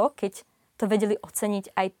 bolo to, keď to vedeli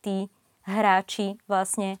oceniť aj tí hráči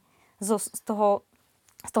vlastne z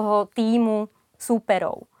toho tímu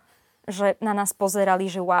súperov. Že na nás pozerali,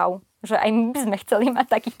 že wow, že aj my by sme chceli mať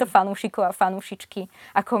takýchto fanúšikov a fanúšičky,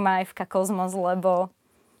 ako má FK Kozmos, lebo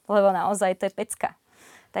naozaj to je pecka.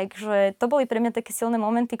 Takže to boli pre mňa také silné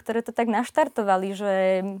momenty, ktoré to tak naštartovali, že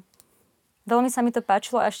veľmi sa mi to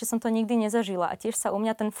páčilo a ešte som to nikdy nezažila. A tiež sa u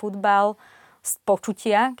mňa ten futbal z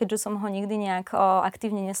počutia, keďže som ho nikdy nejak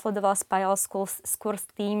aktívne nesledovala, spájala skôr s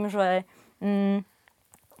tým, že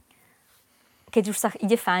keď už sa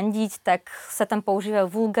ide fandiť, tak sa tam používajú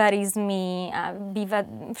vulgarizmy a býva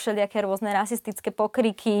všelijaké rôzne rasistické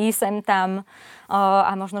pokriky sem tam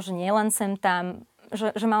a možno, že nielen sem tam.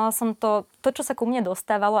 Že mala som to, čo sa ku mne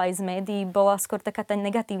dostávalo aj z médií, bola skôr taká tá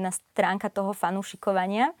negatívna stránka toho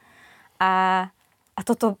fanúšikovania a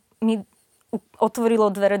toto mi otvorilo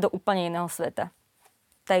dvere do úplne iného sveta.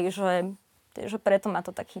 Takže preto ma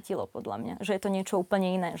to tak chytilo podľa mňa, že je to niečo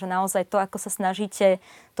úplne iné. Že naozaj to, ako sa snažíte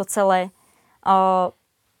to celé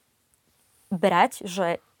brať,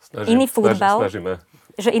 že iný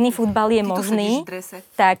futbal je možný,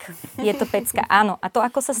 tak je to pecka. Áno, a to,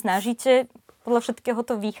 ako sa snažíte, podľa všetkého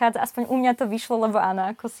to vychádza, aspoň u mňa to vyšlo, lebo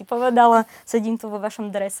áno, ako si povedala, sedím tu vo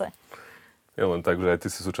vašom drese. Je len tak, že aj ty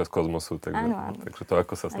si súčasť Kozmosu, takže to,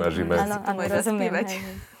 ako sa snažíme. Áno, rozumiem.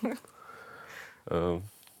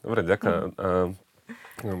 Dobre, ďakujem.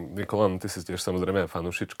 Nykola, ty si tiež samozrejme aj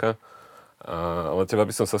fanúšička, ale teba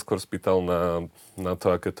by som sa skôr spýtal na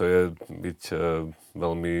to, aké to je byť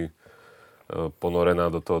veľmi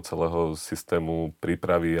ponorená do toho celého systému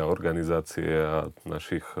prípravy a organizácie a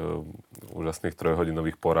našich úžasných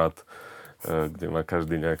 3-hodinových porad, kde má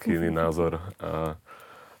každý nejaký iný názor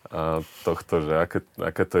a tohto, že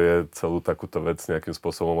aké to je celú takúto vec nejakým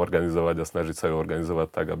spôsobom organizovať a snažiť sa ju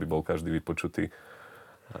organizovať tak, aby bol každý vypočutý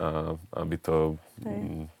a aby to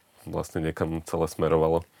vlastne niekam celé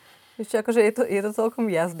smerovalo. Ešte akože je to celkom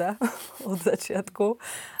jazda od začiatku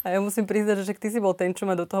a ja musím priznať, že ty si bol ten, čo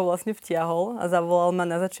ma do toho vlastne vtiahol a zavolal ma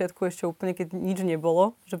na začiatku ešte úplne, keď nič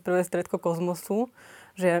nebolo, že prvé stredko Kozmosu,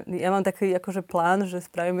 že ja mám taký akože plán, že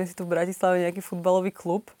spravíme si tu v Bratislave nejaký futbalový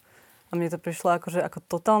klub a mne to prišlo akože ako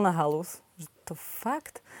totálna halus, že to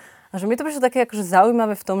fakt. A že mi to prišlo také akože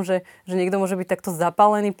zaujímavé v tom, že niekto môže byť takto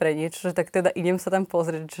zapálený pre niečo, že tak teda idem sa tam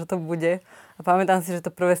pozrieť, čo to bude. A pamätám si, že to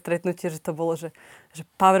prvé stretnutie, že to bolo, že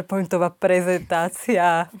PowerPointová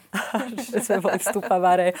prezentácia, že sme boli v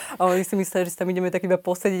Stupavare a oni si mysleli, že sa tam ideme tak iba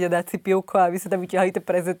posediť a dať si pivko a vy sa tam vyťahali tie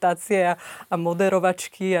prezentácie a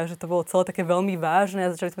moderovačky a že to bolo celé také veľmi vážne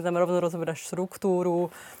a začali sme tam rovno rozoberať štruktúru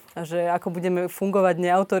a že ako budeme fungovať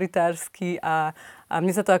neautoritársky a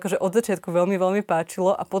mne sa to akože od začiatku veľmi, veľmi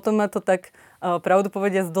páčilo a potom ma to tak pravdu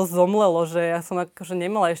povediac dosť zomlelo, že ja som akože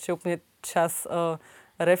nemala ešte úplne čas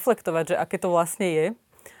reflektovať, že aké to vlastne je.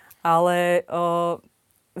 Ale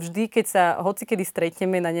vždy, keď sa hocikedy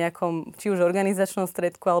stretneme na nejakom, či už organizačnom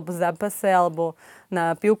stredku, alebo zápase, alebo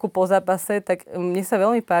na pivku po zápase, tak mne sa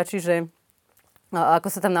veľmi páči, že ako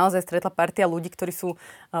sa tam naozaj stretla partia ľudí, ktorí sú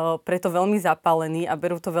preto veľmi zapálení a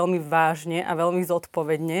berú to veľmi vážne a veľmi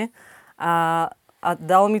zodpovedne. A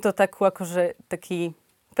dalo mi to taký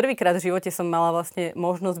prvýkrát v živote som mala vlastne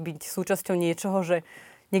možnosť byť súčasťou niečoho, že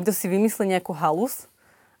niekto si vymyslí nejakú halus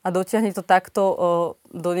a dotiahne to takto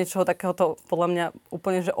do niečoho takéhoto podľa mňa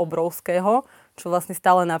úplne že obrovského, čo vlastne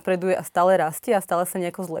stále napreduje a stále rastie a stále sa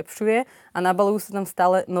nejako zlepšuje a nabalujú sa tam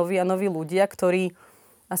stále noví a noví ľudia, ktorí,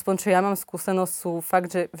 aspoň čo ja mám skúsenosť, sú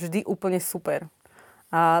fakt, že vždy úplne super.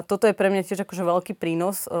 A toto je pre mňa tiež akože veľký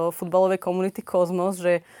prínos futbalovej komunity Kozmos,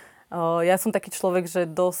 že ja som taký človek, že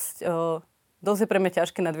dosť je pre mňa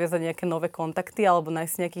ťažké nadviazať nejaké nové kontakty alebo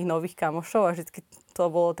nájsť nejakých nových kamošov a vždycky to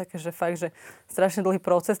bolo také, že fakt, že strašne dlhý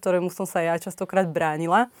proces, ktorému som sa ja častokrát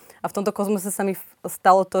bránila. A v tomto Kozmose sa mi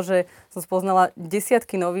stalo to, že som spoznala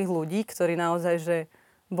desiatky nových ľudí, ktorí naozaj, že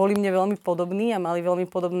boli mne veľmi podobní a mali veľmi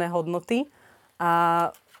podobné hodnoty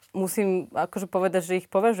a musím akože povedať, že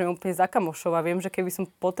ich považujem úplne za kamošov a viem, že keby som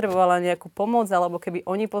potrebovala nejakú pomoc alebo keby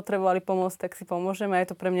oni potrebovali pomoc, tak si pomôžeme a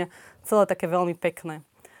je to pre mňa celé také veľmi pekné.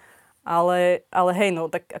 Ale hej, no,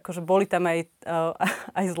 tak akože boli tam aj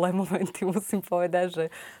zlé momenty, musím povedať, že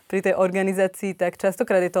pri tej organizácii tak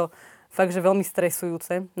častokrát je to fakt, že veľmi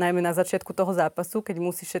stresujúce, najmä na začiatku toho zápasu, keď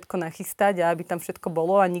musíš všetko nachystať a aby tam všetko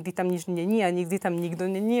bolo a nikdy tam nič není a nikdy tam nikto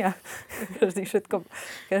není a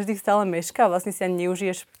každý stále mešká a vlastne si ani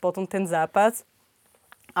neužiješ potom ten zápas,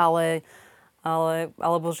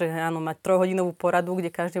 alebo že áno, mať 3-hodinovú poradu, kde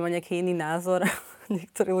každý má nejaký iný názor.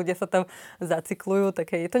 Niektorí ľudia sa tam zacyklujú,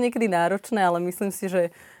 tak je to niekedy náročné, ale myslím si,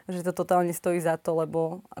 že to totálne stojí za to,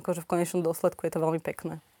 lebo akože v konečnom dôsledku je to veľmi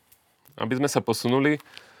pekné. Aby sme sa posunuli,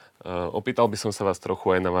 opýtal by som sa vás trochu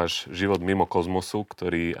aj na váš život mimo Kozmosu,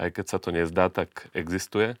 ktorý, aj keď sa to nezdá, tak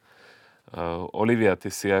existuje. Olívia,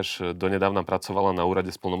 ty si až donedávna pracovala na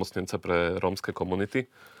úrade splnomocnenca pre rómske komunity.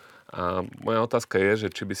 A moja otázka je,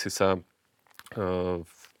 že či by si sa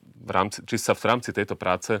v rámci tejto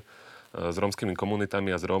práce s rómskymi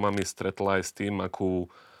komunitami a s Rómami stretla aj s tým,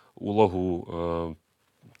 akú úlohu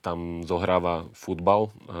tam zohráva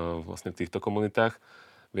futbal vlastne v týchto komunitách.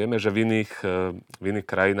 Vieme, že v iných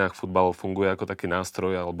krajinách futbal funguje ako taký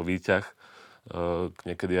nástroj alebo výťah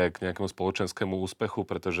niekedy aj k nejakému spoločenskému úspechu,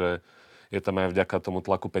 pretože je tam aj vďaka tomu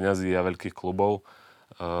tlaku peňazí a veľkých klubov.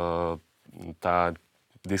 Tá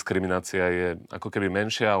diskriminácia je ako keby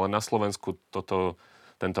menšia, ale na Slovensku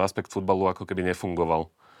tento aspekt futbalu ako keby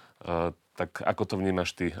nefungoval. Tak ako to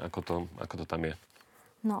vnímaš ty? Ako to tam je?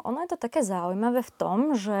 No, ono je to také zaujímavé v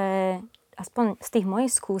tom, že aspoň z tých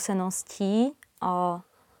mojich skúseností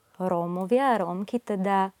Rómovia a Rómky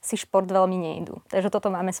teda si šport veľmi nejdú. Takže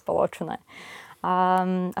toto máme spoločné.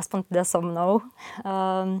 Aspoň teda so mnou.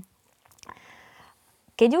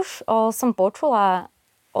 Keď už som počula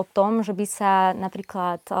o tom, že by sa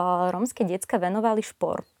napríklad rómske decká venovali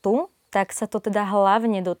športu, tak sa to teda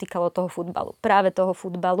hlavne dotýkalo toho futbalu. Práve toho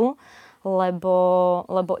futbalu,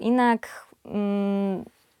 lebo inak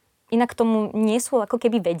inak tomu nie sú ako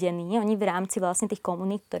keby vedení, oni v rámci vlastne tých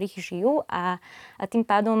komunít, ktorých žijú a tým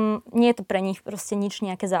pádom nie je to pre nich proste nič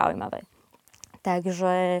nejaké zaujímavé.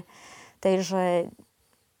 Takže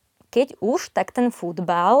keď už, tak ten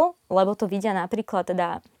futbal, lebo to vidia napríklad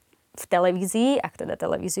teda v televízii, ak teda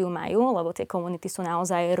televíziu majú, lebo tie komunity sú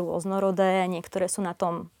naozaj rôznorodé, niektoré sú na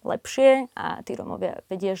tom lepšie a tí Rómovia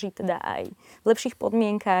vedia žiť teda aj v lepších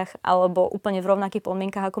podmienkach alebo úplne v rovnakých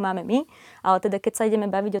podmienkach, ako máme my. Ale teda keď sa ideme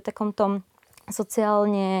baviť o takom tom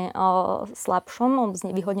sociálne slabšom,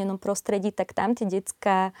 znevýhodnenom prostredí, tak tam tie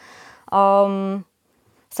decká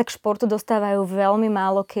sa k športu dostávajú veľmi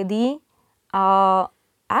málo kedy.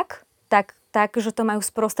 Tak, že to majú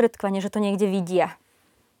sprostredkovanie, že to niekde vidia.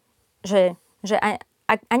 Že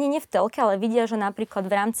ani nie v telke, ale vidia, že napríklad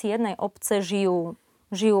v rámci jednej obce žijú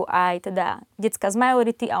aj teda decká z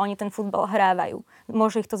majority a oni ten futbal hrávajú.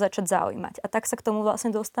 Môže ich to začať zaujímať. A tak sa k tomu vlastne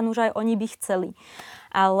dostanú, že aj oni by chceli.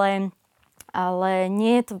 Ale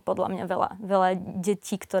nie je to podľa mňa veľa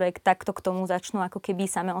detí, ktoré takto k tomu začnú ako keby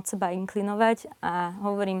same od seba inklinovať. A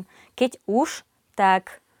hovorím, keď už,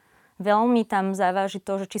 tak veľmi tam závaží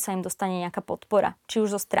to, že či sa im dostane nejaká podpora. Či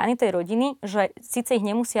už zo strany tej rodiny, že síce ich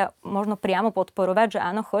nemusia možno priamo podporovať, že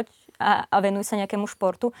áno, choď a venuj sa nejakému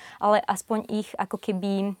športu, ale aspoň ich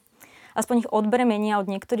odbremenia od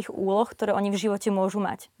niektorých úloh, ktoré oni v živote môžu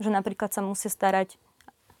mať. Že napríklad sa musia starať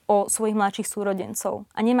o svojich mladších súrodencov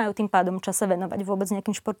a nemajú tým pádom čas sa venovať vôbec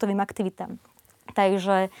nejakým športovým aktivitám.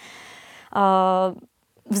 Takže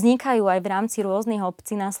vznikajú aj v rámci rôznych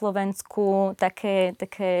obcí na Slovensku také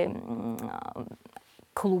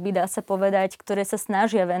kluby, dá sa povedať, ktoré sa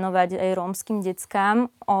snažia venovať aj rómskym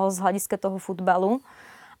deckám z hľadiska toho futbalu,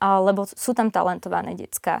 lebo sú tam talentované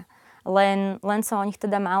decká. Len sa o nich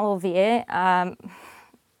teda málo vie a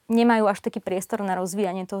nemajú až taký priestor na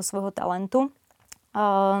rozvíjanie toho svojho talentu.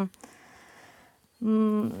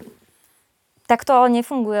 Tak to ale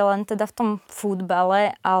nefunguje len teda v tom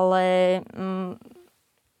futbale, ale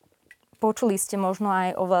počuli ste možno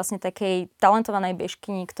aj o vlastne takej talentovanej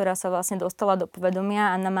bežkyni, ktorá sa vlastne dostala do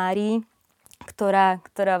povedomia, Anna Márii, ktorá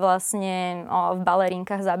vlastne v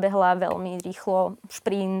balerinkách zabehla veľmi rýchlo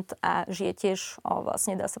šprint a žije tiež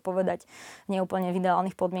vlastne dá sa povedať v neúplne v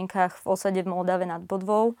ideálnych podmienkách v osade v Moldave nad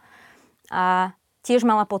Bodvou a tiež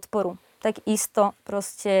mala podporu. Tak isto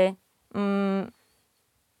proste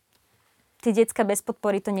tie decká bez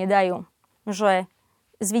podpory to nedajú. Že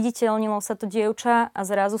zviditeľnilo sa to dievča a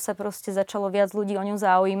zrazu sa proste začalo viac ľudí o ňu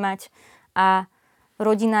zaujímať a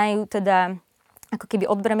rodina ju teda ako keby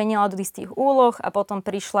odbremenila do istých úloh a potom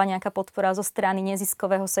prišla nejaká podpora zo strany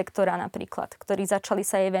neziskového sektora napríklad, ktorí začali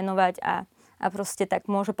sa jej venovať a proste tak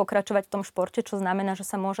môže pokračovať v tom športe, čo znamená, že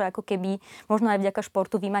sa môže ako keby možno aj vďaka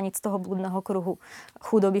športu vymaniť z toho blúdneho kruhu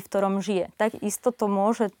chudoby, v ktorom žije. Tak isto to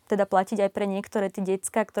môže teda platiť aj pre niektoré tie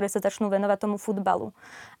decká, ktoré sa začnú venovať tomu futbalu.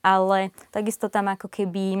 Ale takisto tam ako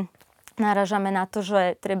keby narážame na to,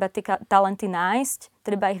 že treba tie talenty nájsť,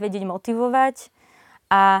 treba ich vedieť motivovať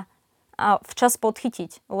a včas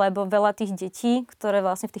podchytiť, lebo veľa tých detí, ktoré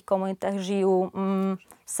vlastne v tých komunitách žijú,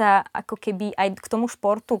 sa ako keby aj k tomu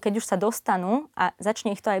športu, keď už sa dostanú a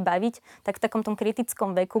začne ich to aj baviť, tak v takom tom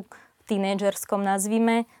kritickom veku, tínedžerskom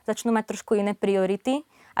nazvime, začnú mať trošku iné priority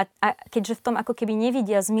a keďže v tom ako keby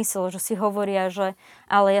nevidia zmysel, že si hovoria, že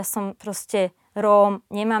ale ja som proste Róm,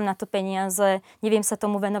 nemám na to peniaze, neviem sa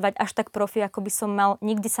tomu venovať až tak profi, ako by som mal,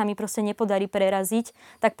 nikdy sa mi proste nepodarí preraziť,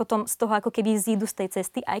 tak potom z toho ako keby zídu z tej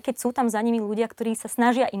cesty, aj keď sú tam za nimi ľudia, ktorí sa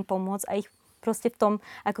snažia im pomôcť a ich proste v tom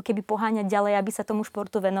ako keby poháňať ďalej, aby sa tomu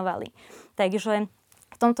športu venovali. Takže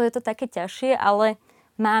v tomto je to také ťažšie, ale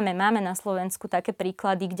máme na Slovensku také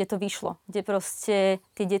príklady, kde to vyšlo, kde proste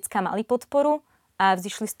tie decká mali podporu a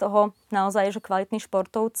vzýšli z toho naozaj že kvalitní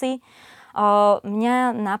športovci.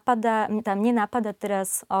 Mne napadá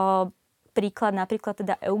teraz príklad napríklad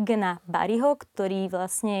teda Eugena Bariho, ktorý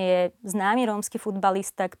vlastne je známy rómsky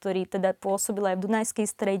futbalista, ktorý teda pôsobil aj v Dunajskej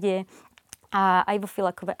Strede a aj vo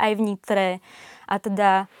Filakove, aj v Nitre. A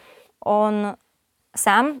teda on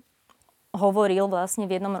sám hovoril vlastne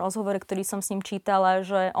v jednom rozhovore, ktorý som s ním čítala,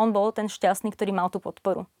 že on bol ten šťastný, ktorý mal tú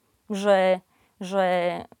podporu. Že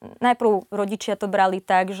najprv rodičia to brali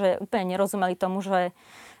tak, že úplne nerozumeli tomu, že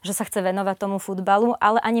sa chce venovať tomu futbalu,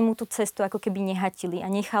 ale ani mu tú cestu ako keby nehatili a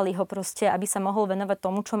nechali ho proste, aby sa mohol venovať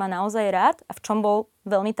tomu, čo má naozaj rád a v čom bol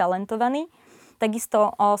veľmi talentovaný.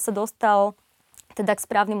 Takisto sa dostal teda k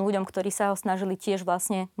správnym ľuďom, ktorí sa ho snažili tiež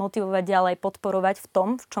vlastne motivovať ďalej, podporovať v tom,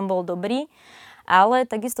 v čom bol dobrý. Ale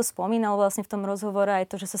takisto spomínal vlastne v tom rozhovore aj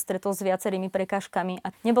to, že sa stretol s viacerými prekážkami. A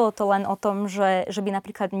nebolo to len o tom, že by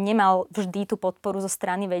napríklad nemal vždy tú podporu zo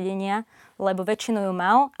strany vedenia, lebo väčšinu ju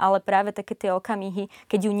mal, ale práve také tie okamihy,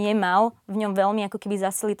 keď ju nemal, v ňom veľmi ako keby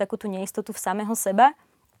zasili takú tú neistotu v samého seba.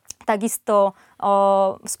 Takisto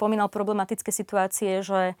spomínal problematické situácie,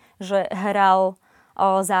 že hral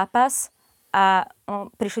zápas a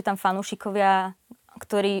prišli tam fanúšikovia,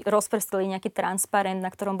 ktorí rozprstili nejaký transparent, na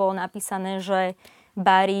ktorom bolo napísané, že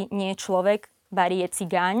Bari nie je človek, Bari je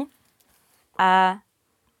cigáň. A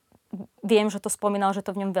viem, že to spomínal, že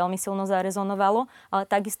to v ňom veľmi silno zarezonovalo, ale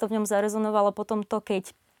takisto v ňom zarezonovalo potom to, keď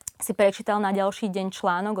si prečítal na ďalší deň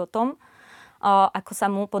článok o tom, ako sa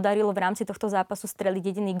mu podarilo v rámci tohto zápasu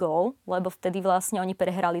streliť jediný gól, lebo vtedy vlastne oni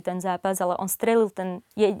prehrali ten zápas, ale on strelil ten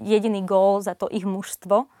jediný gól za to ich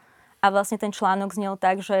mužstvo a vlastne ten článok znel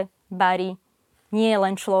tak, že Bari nie je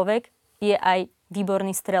len človek, je aj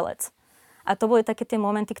výborný strelec. A to boli také tie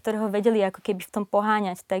momenty, ktoré ho vedeli ako keby v tom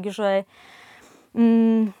poháňať. Takže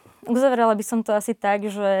uzavrela by som to asi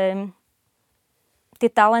tak, že tie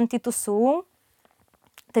talenty tu sú.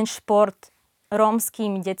 Ten šport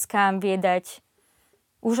rómskym deckám vie dať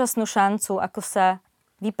úžasnú šancu, ako sa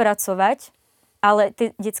vypracovať, ale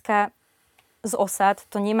tie decká z osad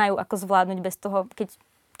to nemajú ako zvládnuť bez toho,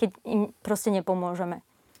 keď im proste nepomôžeme.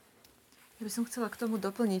 Ja by som chcela k tomu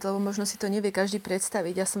doplniť, lebo možno si to nevie každý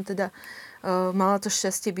predstaviť. Ja som teda mala to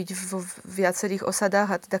šťastie byť v viacerých osadách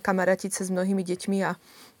a teda kamarátiť sa s mnohými deťmi a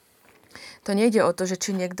to nejde o to, že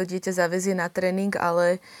či niekto dieťa zavezie na tréning,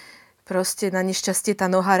 ale proste na nešťastie tá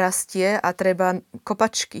noha rastie a treba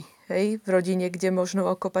kopačky. Hej? V rodine, kde možno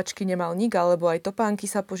o kopačky nemal nik, alebo aj topánky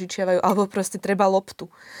sa požičiavajú, alebo proste treba loptu.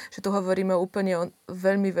 Že tu hovoríme úplne o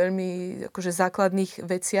veľmi, veľmi akože základných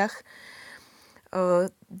veciach.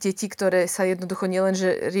 Deti, ktoré sa jednoducho nielen,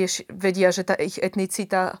 že vedia, že tá ich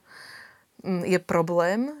etnicita je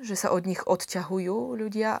problém, že sa od nich odťahujú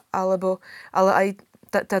ľudia, ale aj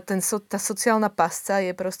tá sociálna pasca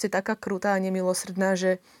je proste taká krutá a nemilosrdná,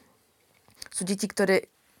 že sú deti,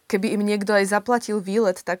 ktoré, keby im niekto aj zaplatil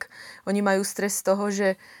výlet, tak oni majú stres z toho,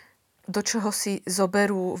 že do čoho si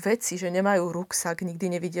zoberú veci, že nemajú ruksak,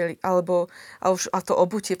 nikdy nevideli, a to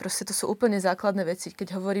obutie, proste to sú úplne základné veci,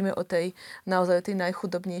 keď hovoríme o tej naozaj tej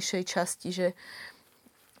najchudobnejšej časti, že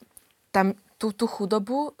tam tú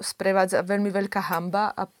chudobu sprevádza veľmi veľká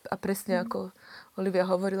hanba a presne ako Olívia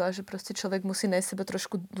hovorila, že proste človek musí nájsť sebe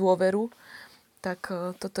trošku dôveru, tak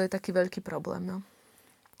toto je taký veľký problém. No.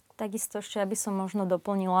 Takisto ešte, aby som možno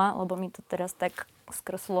doplnila, lebo mi to teraz tak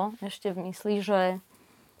skrslo ešte v mysli, že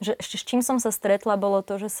ešte s čím som sa stretla, bolo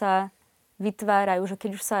to, že sa vytvárajú, že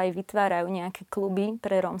keď už sa aj vytvárajú nejaké kluby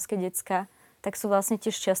pre rómske decká, tak sú vlastne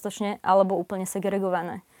tiež čiastočne alebo úplne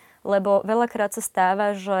segregované. Lebo veľakrát sa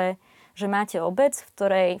stáva, že máte obec, v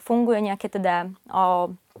ktorej funguje nejaké teda,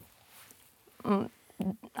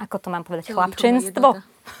 ako to mám povedať, chlapčenstvo.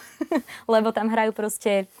 Lebo tam hrajú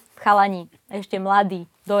proste chalani, ešte mladí,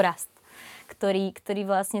 dorast, ktorí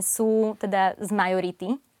vlastne sú teda z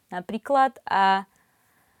majority napríklad a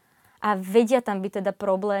vedia tam byť teda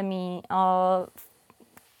problémy,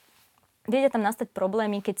 vedia tam nastať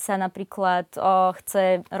problémy, keď sa napríklad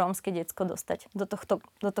chce rómske decko dostať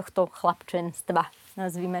do tohto chlapčenstva,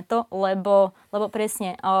 nazvime to, lebo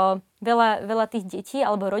presne veľa tých detí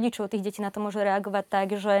alebo rodičov tých detí na to môže reagovať tak,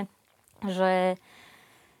 že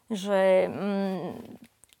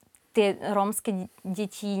tie rómske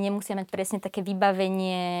deti nemusia mať presne také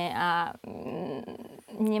vybavenie a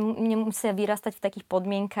nemusia vyrastať v takých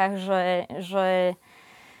podmienkach, že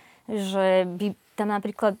by tam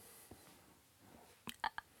napríklad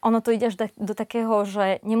ono to ide až do takého,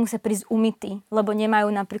 že nemusia prísť umytí, lebo nemajú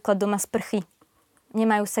napríklad doma sprchy.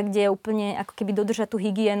 Nemajú sa kde úplne ako keby dodržať tú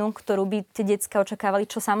hygienu, ktorú by tie decká očakávali,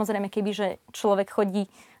 čo samozrejme keby, že človek chodí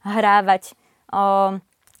hrávať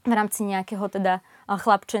v rámci nejakého teda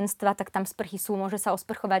chlapčenstva, tak tam sprchy sú, môže sa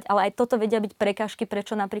osprchovať. Ale aj toto vedia byť prekážky,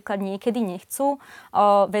 prečo napríklad niekedy nechcú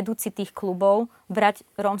vedúci tých klubov brať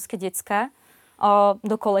rómske decká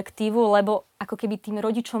do kolektívu, lebo ako keby tým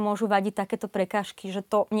rodičom môžu vadiť takéto prekážky, že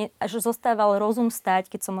zostával rozum stáť,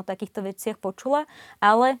 keď som o takýchto veciach počula,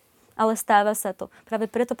 ale stáva sa to. Práve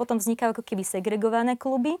preto potom vznikajú ako keby segregované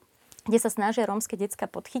kluby, kde sa snažia rómske decká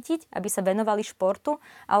podchytiť, aby sa venovali športu,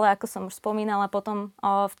 ale ako som už spomínala, potom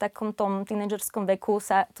v takom tom tínedžerskom veku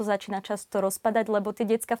sa to začína často rozpadať, lebo tie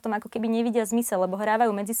decká v tom ako keby nevidia zmysel, lebo hrávajú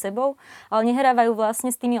medzi sebou, ale nehrávajú vlastne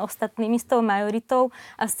s tými ostatnými, s tou majoritou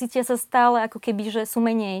a cítia sa stále ako keby, že sú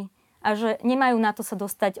menej a že nemajú na to sa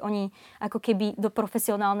dostať oni ako keby do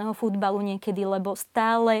profesionálneho futbalu niekedy, lebo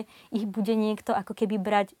stále ich bude niekto ako keby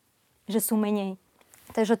brať, že sú menej.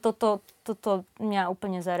 Takže toto mňa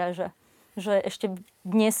úplne zaráža. že ešte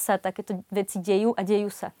dnes sa takéto veci dejú a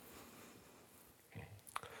dejú sa.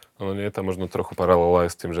 No nie je tam možno trochu paralela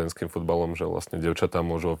aj s tým ženským futbalom, že vlastne dievčatá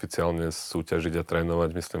môžu oficiálne súťažiť a trénovať,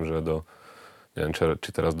 myslím, že neviem, či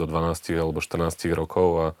teraz do 12 alebo 14 rokov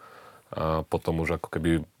a potom už ako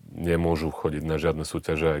keby nemôžu chodiť na žiadne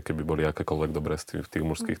súťaže, aj keby boli akékoľvek dobré v tých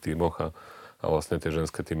mužských tímoch a vlastne tie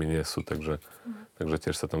ženské tímy nie sú, takže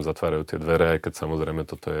tiež sa tam zatvárajú tie dvere, aj keď samozrejme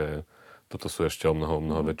toto sú ešte o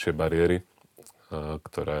mnoho väčšie bariéry,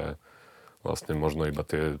 ktoré vlastne možno iba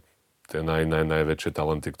tie najväčšie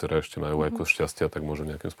talenty, ktoré ešte majú aj kus šťastia, tak môžu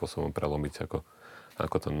nejakým spôsobom prelomiť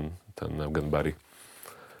ako ten Eugen Barry.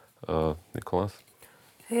 Nykola?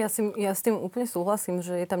 Ja s tým úplne súhlasím,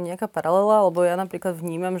 že je tam nejaká paralela, lebo ja napríklad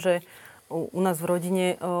vnímam, že u nás v rodine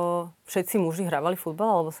všetci muži hrávali futbal,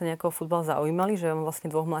 alebo sa nejakého futbal zaujímali, že ja mám vlastne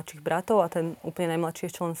 2 mladších bratov a ten úplne najmladší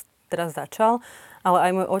ešte len teraz začal, ale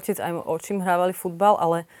aj môj otec, aj môj otčím hrávali futbal,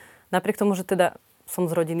 ale napriek tomu, že teda som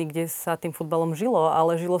z rodiny, kde sa tým futbalom žilo,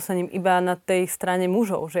 ale žilo sa ním iba na tej strane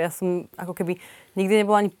mužov, že ja som ako keby nikdy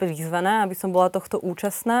nebola ani prizvaná, aby som bola tohto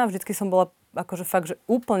účastná, vždycky som bola akože fakt, že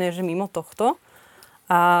úplne, že mimo tohto.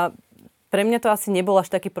 A pre mňa to asi nebol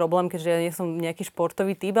až taký problém, keďže ja nie som nejaký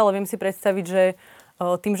športový typ, ale viem si predstaviť, že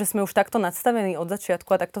tým, že sme už takto nadstavení od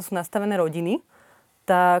začiatku a takto sú nastavené rodiny,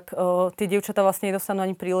 tak tie dievčatá vlastne nedostanú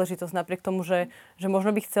ani príležitosť napriek tomu, že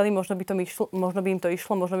možno by chceli, možno by im to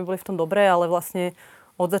išlo, možno by boli v tom dobré, ale vlastne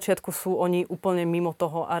od začiatku sú oni úplne mimo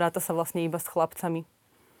toho a ráta sa vlastne iba s chlapcami.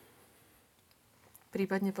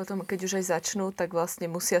 Prípadne potom, keď už aj začnú, tak vlastne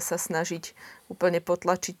musia sa snažiť úplne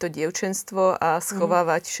potlačiť to dievčenstvo a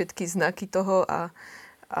schovávať všetky znaky toho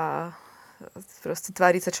a proste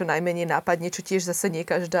tváriť sa čo najmenej nápadne, čo tiež zase nie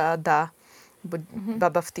každá dá.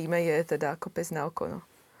 Baba v tíme je teda ako pes na oko. No.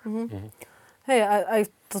 Hej, aj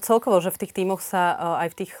to celkovo, že v tých tímoch sa,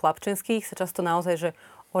 aj v tých chlapčenských sa často naozaj, že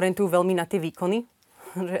orientujú veľmi na tie výkony.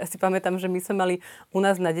 Že ja si pamätám, že my sme mali u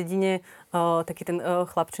nás na dedine taký ten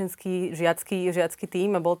chlapčenský žiacky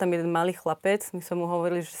tím a bol tam jeden malý chlapec, my sme mu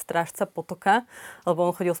hovorili, že strážca potoka, lebo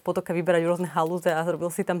on chodil z potoka vyberať rôzne halúze a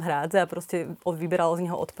robil si tam hrádze a proste vyberal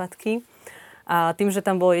z neho odpadky. A tým, že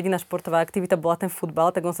tam bola jediná športová aktivita, bola ten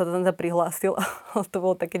futbal, tak on sa tam prihlásil. To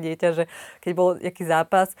bolo také dieťa, že keď bol nejaký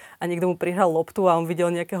zápas a niekto mu prihral loptu a on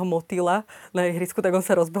videl nejakého motýla na ihrisku, tak on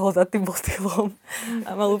sa rozbehol za tým motýlom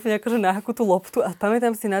a mal úplne akože náhaku tú loptu. A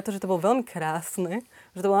pamätám si na to, že to bolo veľmi krásne,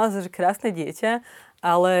 že to bolo naozaj krásne dieťa,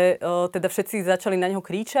 ale teda všetci začali na neho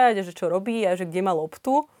kričať, že čo robí a že kde má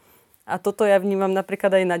loptu. A toto ja vnímam napríklad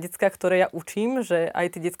aj na decká, ktoré ja učím, že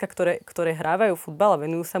aj tie decká, ktoré hrávajú futbal a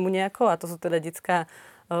venujú sa mu nejako, a to sú teda decká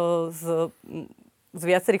z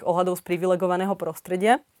viacerých ohľadov z privilegovaného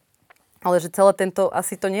prostredia, ale že celé tento,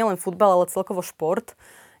 asi to nie len futbal, ale celkovo šport,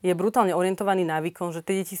 je brutálne orientovaný na výkon, že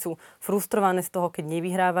tie deti sú frustrované z toho, keď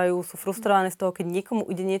nevyhrávajú, sú frustrované z toho, keď niekomu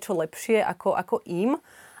ide niečo lepšie ako im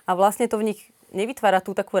a vlastne to v nich nevytvára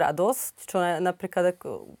tú takú radosť, čo napríklad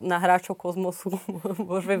na hráčov Kozmosu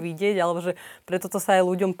môžeme vidieť, alebo že preto to sa aj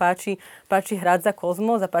ľuďom páči hrať za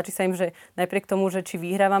Kozmos a páči sa im, že napriek tomu, že či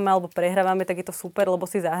vyhrávame alebo prehrávame, tak je to super, lebo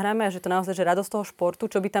si zahráme a že to naozaj, že radosť toho športu,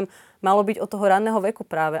 čo by tam malo byť od toho ranného veku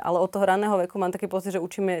práve, ale od toho ranného veku mám taký pocit, že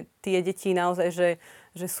učíme tie deti naozaj, že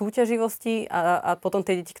súťaživosti a potom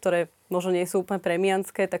tie deti, ktoré možno nie sú úplne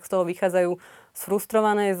premianské, tak z toho vychádzajú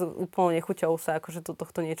sfrustrované, s úplnou nechuťou sa akože do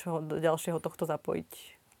tohto niečoho, do ďalšieho tohto zapojiť.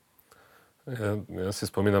 Ja si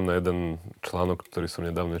spomínam na jeden článok, ktorý som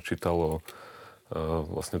nedávno čítal o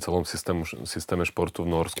vlastne celom systéme športu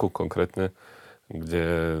v Norsku konkrétne,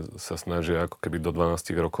 kde sa snažia ako keby do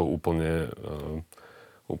 12 rokov úplne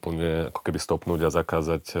ako keby stopnúť a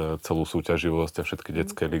zakázať celú súťaživosť a všetky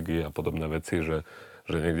detské ligy a podobné veci, že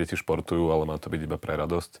niekde deti športujú, ale má to byť iba pre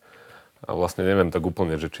radosť. A vlastne neviem tak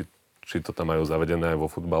úplne, že či to tam majú zavedené aj vo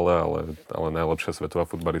futbale, ale najlepšia svetová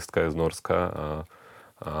futbalistka je z Norska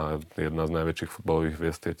a jedna z najväčších futbalových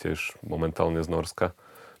hviezd je tiež momentálne z Norska,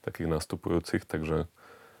 takých nastupujúcich, takže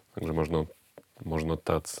možno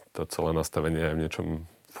tá celé nastavenie aj v niečom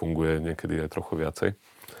funguje niekedy aj trochu viacej.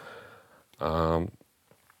 A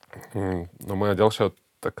no moja ďalšia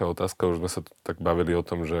taká otázka, už sme sa tak bavili o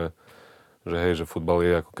tom, že futbal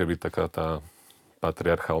je ako keby taká tá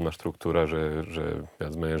patriarchálna štruktúra, že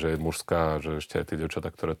viac menej, že je mužská a že ešte aj tí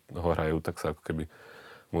dievčatá, ktoré ho hrajú, tak sa ako keby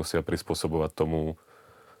musia prispôsobovať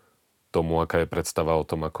tomu, aká je predstava o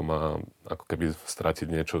tom, ako má ako keby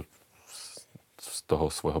stratiť niečo z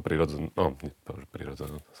toho svojho prirodzeného,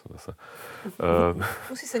 prirodzeného, to som zase.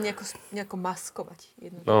 Musí sa nejako maskovať.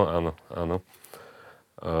 Jednoducho. No, áno.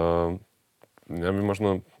 Mňa by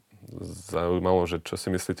možno zaujímalo, že čo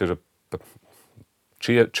si myslíte, že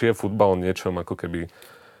či je futbal niečom ako keby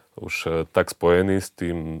už tak spojený s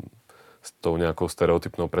tým s tou nejakou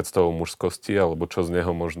stereotypnou predstavou mužskosti, alebo čo z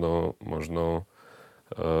neho možno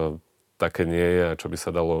také nie je a čo by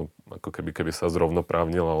sa dalo, ako keby sa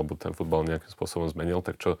zrovnoprávnil alebo ten futbal nejakým spôsobom zmenil,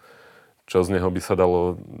 tak čo z neho by sa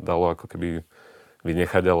dalo ako keby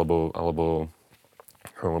vynechať alebo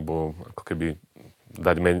ako keby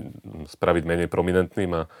spraviť menej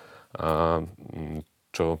prominentným a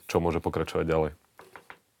čo môže pokračovať ďalej.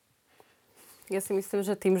 Ja si myslím,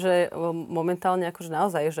 že tým, že momentálne akože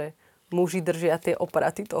naozaj, že muži držia tie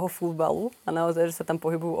opraty toho futbalu a naozaj, že sa tam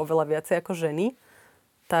pohybujú oveľa viacej ako ženy,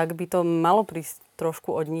 tak by to malo prísť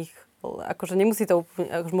trošku od nich. Akože nemusí to úplne,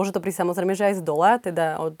 akože môže to prísť samozrejme, že aj z dola,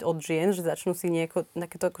 teda od žien, že začnú si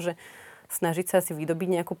takéto akože snažiť sa si vydobiť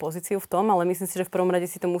nejakú pozíciu v tom, ale myslím si, že v prvom rade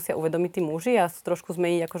si to musia uvedomiť tí muži a trošku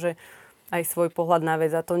zmeniť akože aj svoj pohľad na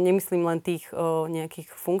vec. A to nemyslím len tých nejakých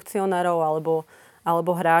funkcionárov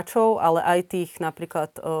alebo hráčov, ale aj tých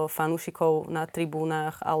napríklad fanúšikov na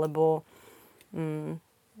tribúnach alebo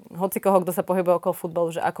hocikoho, kto sa pohybuje okolo futbalu,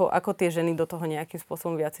 že ako tie ženy do toho nejakým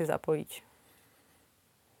spôsobom viacej zapojiť.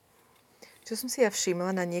 Čo som si ja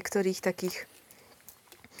všimla na niektorých takých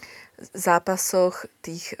zápasoch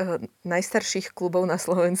tých najstarších klubov na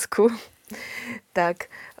Slovensku, tak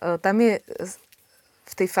tam je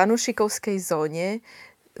v tej fanúšikovskej zóne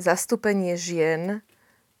zastúpenie žien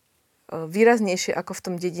výraznejšie ako v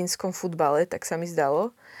tom dedinskom futbale, tak sa mi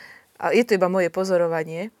zdalo. A je to iba moje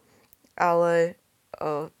pozorovanie, ale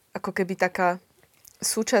ako keby taká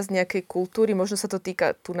súčasť nejakej kultúry, možno sa to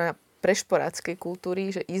týka tu na prešporáckej kultúry,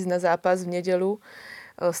 že ísť na zápas v nedeľu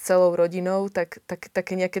s celou rodinou, tak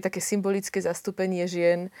nejaké také symbolické zastúpenie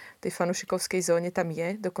žien v tej fanúšikovskej zóne tam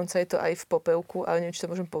je. Dokonca je to aj v popevku, ale neviem, či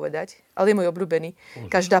to môžem povedať. Ale je môj obľúbený.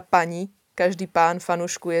 Každá pani, každý pán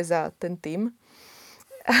fanúškuje za ten tím.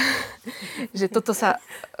 Že toto sa...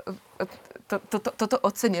 Toto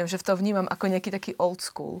ocením, že v to vnímam ako nejaký taký old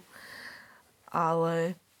school.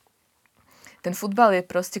 Ale ten futbal je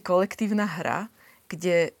proste kolektívna hra,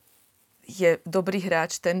 kde je dobrý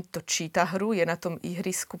hráč, ten to číta hru, je na tom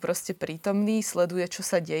ihrisku proste prítomný, sleduje, čo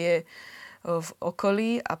sa deje v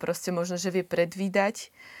okolí a proste možno, že vie predvídať.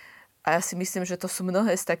 A ja si myslím, že to sú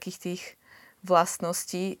mnohé z takých tých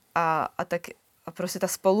vlastností a proste tá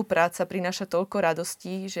spolupráca prináša toľko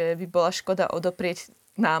radostí, že by bola škoda odoprieť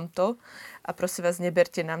nám to a prosím vás,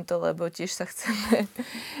 neberte nám to, lebo tiež sa chceme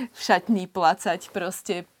v šatni plácať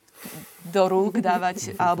proste do rúk,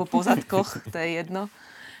 dávať alebo po zadkoch, to je jedno.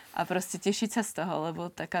 A proste tešiť sa z toho,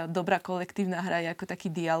 lebo taká dobrá kolektívna hra je ako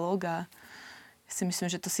taký dialog a ja si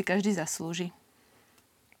myslím, že to si každý zaslúži.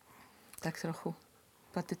 Tak trochu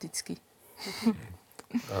pateticky.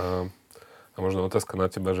 A možno otázka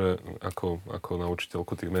na teba, že ako na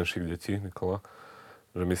učiteľku tých menších detí, Nykola,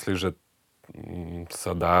 že myslíš, že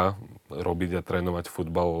sa dá robiť a trénovať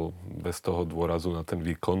futbal bez toho dôrazu na ten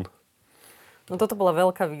výkon? No toto bola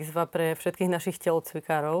veľká výzva pre všetkých našich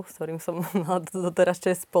telocvikárov, s ktorým som mala doteraz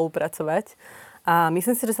čest spolupracovať. A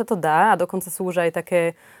myslím si, že sa to dá a dokonca sú už aj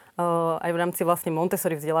také, aj v rámci vlastne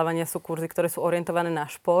Montessori vzdelávania sú kurzy, ktoré sú orientované na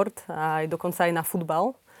šport a aj dokonca aj na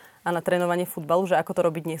futbal a na trénovanie futbalu, že ako to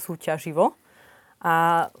robiť nesúťaživo.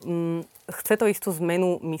 A chce to istú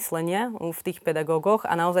zmenu myslenia v tých pedagógoch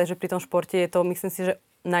a naozaj, že pri tom športe je to, myslím si, že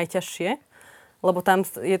najťažšie, lebo tam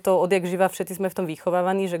je to odjak živa, všetci sme v tom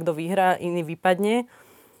vychovávaní, že kto vyhrá, iný vypadne.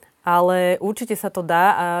 Ale určite sa to dá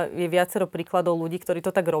a je viacero príkladov ľudí, ktorí to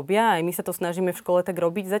tak robia. Aj my sa to snažíme v škole tak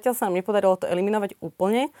robiť. Zatiaľ sa nám nepodarilo to eliminovať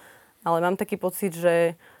úplne, ale mám taký pocit,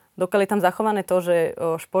 že dokiaľ je tam zachované to, že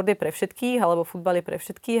šport je pre všetkých, alebo futbal je pre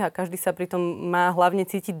všetkých a každý sa pritom má hlavne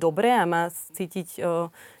cítiť dobre a má cítiť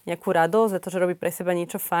nejakú radosť za to, že robí pre seba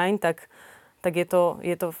niečo fajn, tak je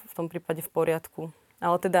to v tom prípade v poriadku.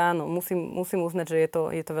 Ale teda áno, musím uznať, že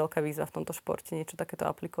je to veľká výzva v tomto športe niečo takéto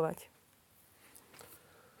aplikovať.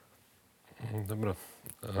 Dobre.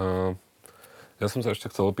 Ja som sa ešte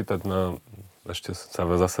chcel opýtať ešte sa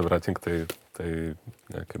zase vrátim k tej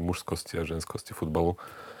nejakej mužskosti a ženskosti futbalu.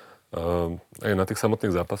 Aj na tých samotných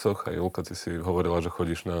zápasoch, aj Julka, ty si hovorila, že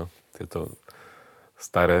chodíš na tieto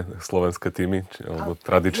staré slovenské týmy, alebo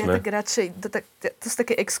tradičné. Ja tak radšej, to sú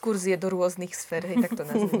také exkurzie do rôznych sfér, hej, tak to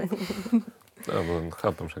nazvime.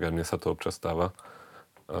 Chápem, však aj mne sa to občas stáva.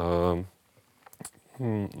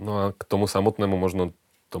 No a k tomu samotnému, možno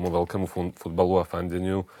tomu veľkému futbalu a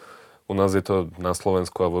fandeniu, u nás je to na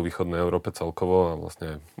Slovensku a vo východnej Európe celkovo a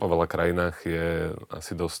vlastne vo veľa krajinách je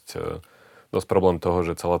asi dosť problém toho,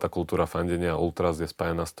 že celá tá kultúra fandenia a ultras je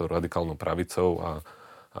spájana s tou radikálnou pravicou a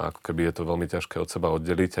ako keby je to veľmi ťažké od seba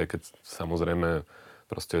oddeliť, aj keď samozrejme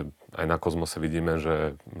proste aj na Kozmose vidíme,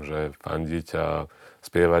 že fandiť a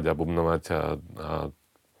spievať a bubnovať a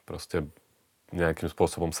proste nejakým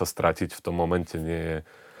spôsobom sa stratiť v tom momente nie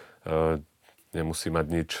nemusí mať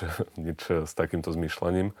nič s takýmto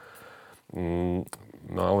zmýšľaním.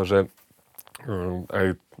 No ale že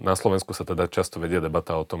aj na Slovensku sa teda často vedie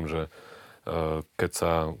debata o tom, že keď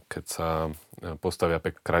sa postavia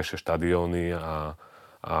krajšie štadióny a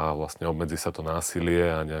vlastne obmedzí sa to násilie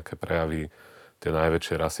a nejaké prejavy tie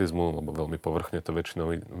najväčšie rasizmu, lebo veľmi povrchne to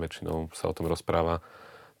väčšinou sa o tom rozpráva,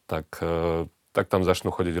 tak tam začnú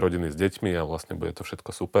chodiť rodiny s deťmi a vlastne bude to všetko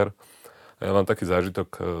super. A ja mám taký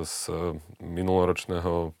zážitok z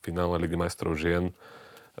minuloročného finále Ligy majstrov žien,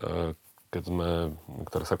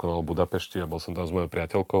 ktoré sa konalo v Budapešti a bol som tam s mojou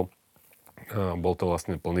priateľkou. Bol to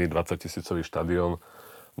vlastne plný 20-tisícový štadión.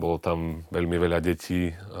 Bolo tam veľmi veľa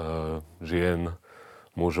detí, žien,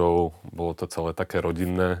 mužov. Bolo to celé také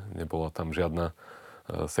rodinné. Nebola tam žiadna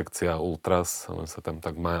sekcia ultras, len sa tam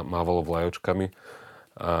tak mávalo vlajočkami.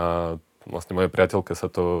 A vlastne mojej priateľke sa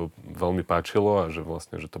to veľmi páčilo a že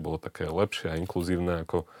to bolo také lepšie a inkluzívne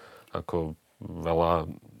ako veľa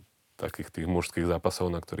takých tých mužských zápasov,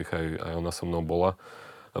 na ktorých aj ona so mnou bola.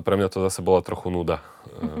 A pre mňa to zase bola trochu nuda,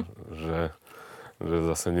 že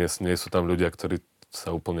zase nie sú tam ľudia, ktorí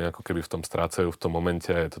sa úplne ako keby v tom strácajú v tom momente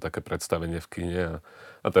a je to také predstavenie v kine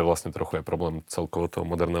a to je vlastne trochu aj problém celkovo toho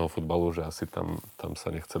moderného futbalu, že asi tam sa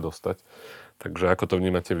nechce dostať. Takže ako to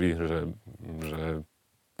vnímate vy, že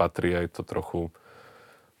patrí aj to trochu,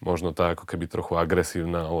 možno tá ako keby trochu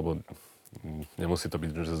agresívna, alebo nemusí to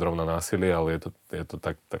byť že zrovna násilie, ale je to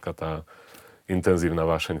taká tá intenzívna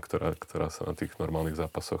vášeň, ktorá sa na tých normálnych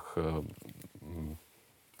zápasoch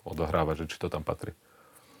odohráva, že či to tam patrí.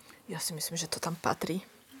 Ja si myslím, že to tam patrí,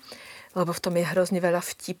 lebo v tom je hrozne veľa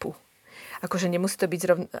vtipu. Akože nemusí to byť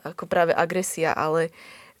ako práve agresia, ale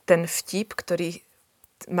ten vtip, ktorý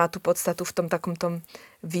má tú podstatu v tom takom tom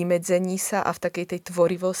vymedzení sa a v takej tej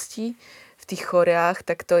tvorivosti, v tých choreách,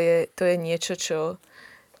 tak to je niečo,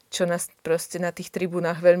 čo nás proste na tých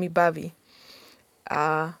tribúnach veľmi baví.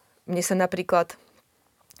 A mne sa napríklad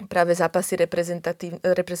práve zápasy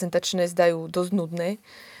reprezentačné zdajú dosť nudné.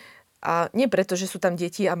 A nie preto, že sú tam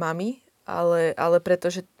deti a mami, ale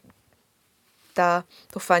preto, že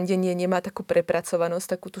to fandenie nemá takú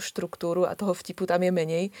prepracovanosť, takú tú štruktúru a toho vtipu tam je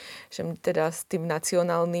menej. Že teda s tým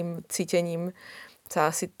nacionálnym cítením sa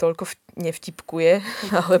asi toľko nevtipkuje,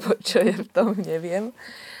 alebo čo je v tom, neviem.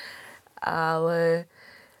 Ale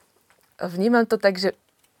vnímam to tak, že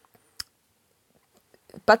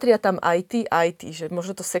patria tam aj tí, že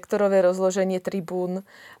možno to sektorové rozloženie tribún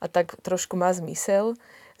a tak trošku má zmysel.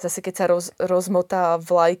 Zase keď sa rozmotá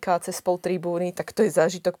vlajka cez pol tribúny, tak to je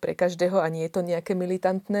zážitok pre každého a nie je to nejaké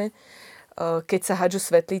militantné. Keď sa hádžu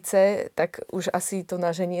svetlice, tak už asi to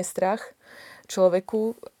naženie strach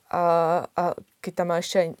človeku a keď tam má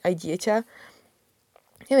ešte aj dieťa.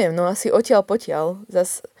 Neviem, no asi odtiaľ potiaľ.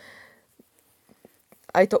 Zas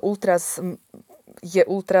aj to ultras je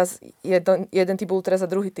ultras, jeden typ ultras a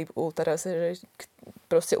druhý typ ultras. Že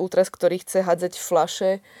proste ultras, ktorý chce hádzať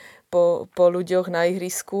fľaše po ľuďoch na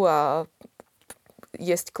ihrisku a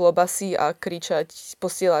jesť klobasy a kričať,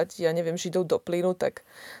 posielať, ja neviem, Židov do plynu, tak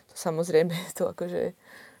to samozrejme to akože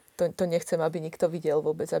to nechcem, aby nikto videl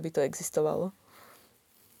vôbec, aby to existovalo.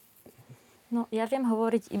 No, ja viem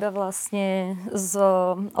hovoriť iba vlastne z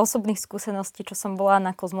osobných skúseností, čo som bola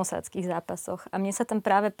na kozmosáckých zápasoch. A mne sa tam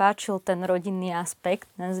práve páčil ten rodinný aspekt,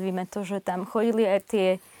 nazvime to, že tam chodili aj tie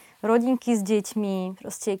rodinky s deťmi,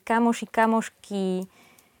 proste kamošky,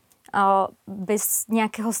 bez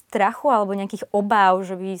nejakého strachu alebo nejakých obáv,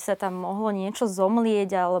 že by sa tam mohlo niečo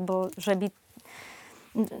zomlieť alebo že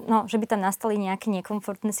by tam nastali nejaké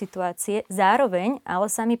nekomfortné situácie. Zároveň, ale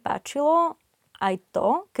sa mi páčilo aj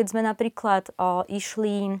to, keď sme napríklad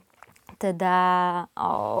išli teda,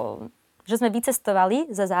 že sme vycestovali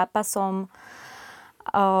za zápasom,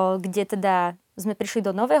 kde teda sme prišli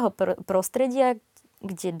do nového prostredia,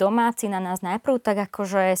 kde domáci na nás najprv tak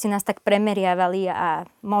akože si nás tak premeriavali a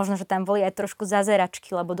možno, že tam boli aj trošku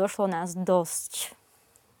zazeračky, lebo došlo nás dosť.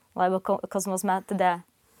 Lebo Kozmos má teda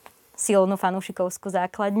silnú fanúšikovskú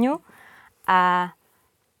základňu. A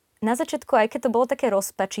na začiatku, aj keď to bolo také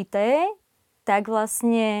rozpačité, tak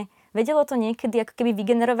vlastne vedelo to niekedy ako keby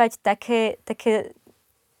vygenerovať také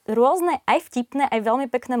rôzne, aj vtipné, aj veľmi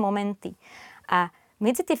pekné momenty. A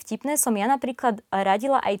medzi tie vtipné som ja napríklad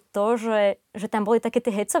radila aj to, že tam boli také tie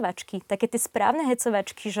hecovačky, také tie správne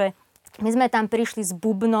hecovačky, že my sme tam prišli s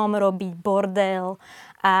bubnom robiť bordel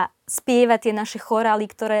a spievať tie naše chorály,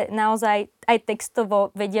 ktoré naozaj aj textovo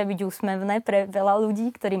vedia byť úsmevné pre veľa ľudí,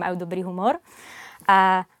 ktorí majú dobrý humor.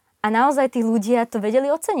 A naozaj tí ľudia to vedeli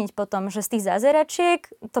oceniť potom, že z tých zazeračiek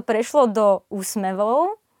to prešlo do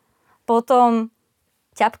úsmevov, potom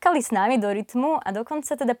ťapkali s nami do rytmu a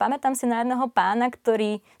dokonca teda pamätám si na jedného pána,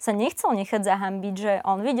 ktorý sa nechcel nechať zahambiť, že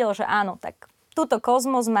on videl, že áno, tak túto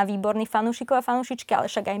Kozmos má výborný fanúšikov a fanúšičky, ale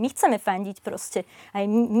však aj my chceme fandiť proste. Aj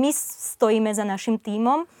my stojíme za našim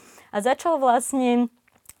tímom a začal vlastne,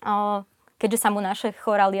 keďže sa mu naše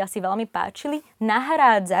chorály asi veľmi páčili,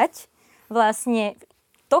 nahrádzať vlastne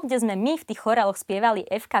to, kde sme my v tých choráloch spievali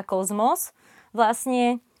FK Kozmos,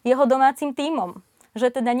 vlastne jeho domácim tímom.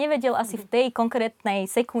 Že teda nevedel asi v tej konkrétnej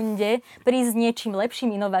sekunde prísť niečím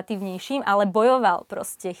lepším, inovatívnejším, ale bojoval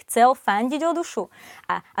proste. Chcel fandiť o dušu.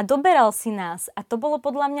 A doberal si nás. A to bolo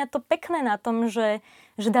podľa mňa to pekné na tom, že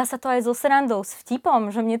dá sa to aj so srandou, s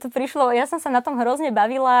vtipom, že mne to prišlo, ja som sa na tom hrozne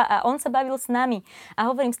bavila a on sa bavil s nami. A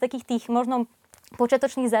hovorím, z takých tých možno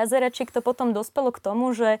počiatočných zázeračiek to potom dospelo k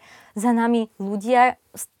tomu, že za nami ľudia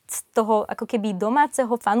z toho ako keby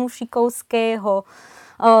domáceho fanúšikovského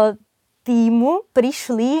tímu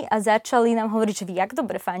prišli a začali nám hovoriť, že vy jak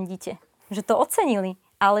dobre fandíte. Že to ocenili.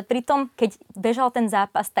 Ale pritom, keď bežal ten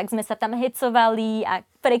zápas, tak sme sa tam hecovali a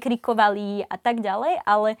prekrikovali a tak ďalej,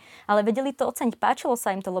 ale vedeli to oceniť. Páčilo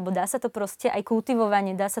sa im to, lebo dá sa to proste aj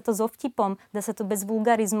kultivovanie, dá sa to so vtipom, dá sa to bez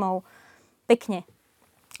vulgarizmov. Pekne.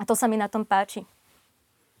 A to sa mi na tom páči.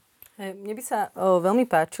 Mne by sa veľmi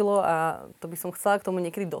páčilo a to by som chcela k tomu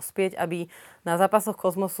niekedy dospieť, aby na zápasoch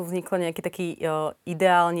Kozmosu vzniklo nejaký taký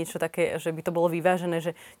ideál, niečo také, že by to bolo vyvážené,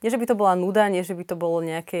 že nie, že by to bola nuda, nie, že by to bolo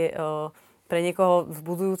nejaké pre niekoho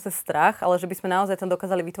vzbudzujúce strach, ale že by sme naozaj tam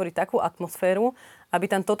dokázali vytvoriť takú atmosféru,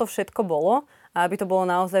 aby tam toto všetko bolo a aby to bolo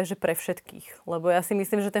naozaj že pre všetkých. Lebo ja si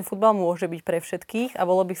myslím, že ten futbal môže byť pre všetkých a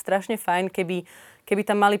bolo by strašne fajn, keby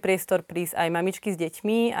tam mali priestor prísť aj mamičky s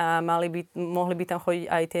deťmi a mohli by tam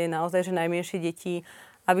chodiť aj tie naozaj že najmenšie deti,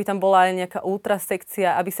 aby tam bola aj nejaká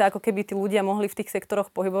ultrasekcia, aby sa ako keby tí ľudia mohli v tých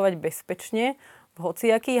sektoroch pohybovať bezpečne, v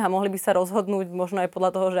hociakých a mohli by sa rozhodnúť možno aj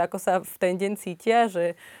podľa toho, že ako sa v ten deň cítia,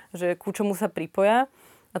 že ku čomu sa pripoja.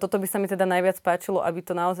 A toto by sa mi teda najviac páčilo, aby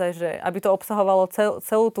to naozaj, že aby to obsahovalo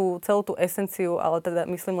celú tú esenciu, ale teda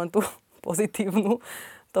myslím len tú pozitívnu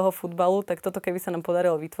toho futbalu, tak toto keby sa nám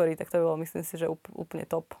podarilo vytvoriť, tak to by bolo, myslím si, že úplne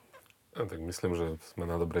top. Ja, tak myslím, že sme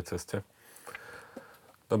na dobrej ceste.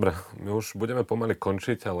 Dobre, my už budeme pomaly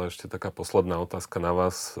končiť, ale ešte taká posledná otázka na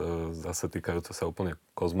vás, zase týkajúca sa úplne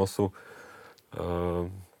Kozmosu.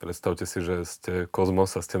 Predstavte si, že ste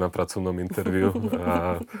Kozmos a ste na pracovnom interviu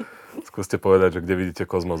a skúste povedať, že kde vidíte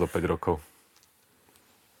Kozmos o 5 rokov.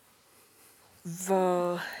 V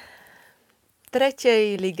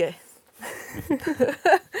 3. lige.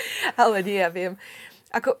 Ale nie, ja viem.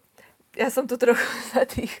 Ja som tu trochu za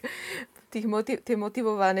tie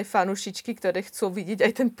motivované fanúšičky, ktoré chcú vidieť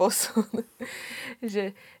aj ten posun.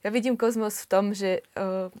 Že ja vidím Kozmos v tom, že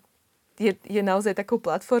je naozaj takou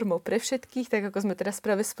platformou pre všetkých, tak ako sme teraz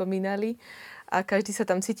práve spomínali. A každý sa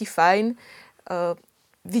tam cíti fajn.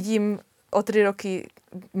 Vidím o 3 roky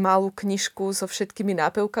malú knižku so všetkými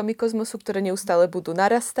nápevkami Kozmosu, ktoré neustále budú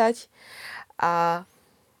narastať. A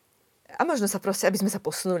možno sa proste, aby sme sa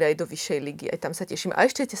posunuli aj do vyššej ligy. Aj tam sa teším. A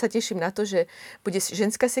ešte sa teším na to, že bude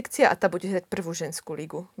ženská sekcia a tá bude hrať prvú ženskú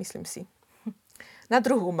ligu, myslím si. Na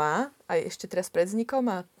druhú má, aj ešte teraz pred vznikom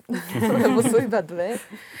má, lebo sú iba 2.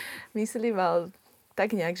 Myslím, ale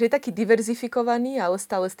tak nejak, že je taký diverzifikovaný, ale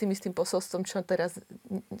stále s tým istým posolstvom, čo teraz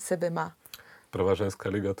sebe má. Prvá ženská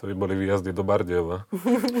liga, to by boli výjazdy do Bardejova.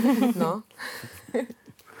 No.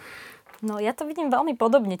 No ja to vidím veľmi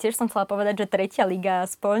podobne. Tiež som chcela povedať, že 3. liga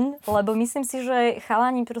aspoň, lebo myslím si, že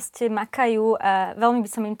chalani proste makajú a veľmi by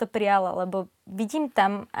som im to prijala, lebo vidím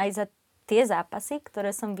tam aj za tie zápasy,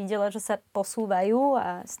 ktoré som videla, že sa posúvajú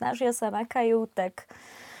a snažia sa, makajú, tak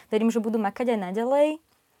verím, že budú makať aj naďalej.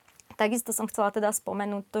 Takisto som chcela teda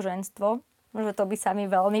spomenúť to ženstvo, že to by sa mi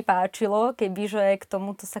veľmi páčilo, kebyže k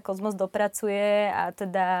tomuto sa Kozmos dopracuje a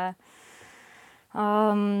teda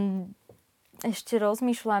ešte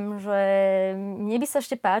rozmýšľam, že mne by sa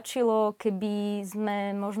ešte páčilo, keby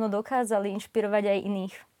sme možno dokázali inšpirovať aj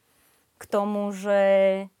iných k tomu, že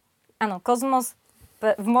áno, Kozmos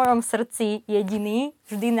v mojom srdci jediný,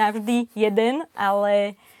 vždy navždy jeden,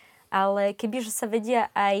 ale kebyže sa vedia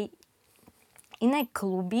aj iné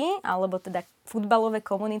kluby, alebo teda futbalové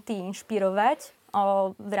komunity inšpirovať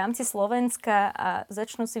v rámci Slovenska a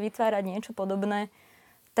začnú si vytvárať niečo podobné,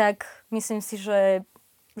 tak myslím si, že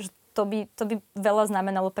to by veľa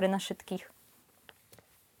znamenalo pre nás všetkých.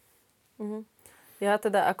 Ja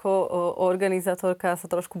teda ako organizátorka sa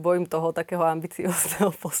trošku bojím toho takého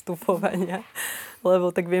ambiciózneho postupovania,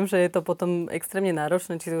 lebo tak viem, že je to potom extrémne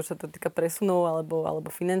náročné, či už sa to týka presunov, alebo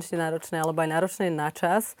finančne náročné, alebo aj náročné na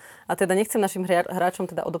čas. A teda nechcem našim hráčom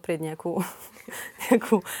teda odoprieť nejakú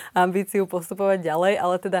ambíciu postupovať ďalej,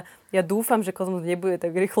 ale teda ja dúfam, že Kozmos nebude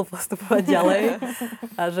tak rýchlo postupovať ďalej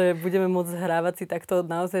a že budeme môcť hrávať si takto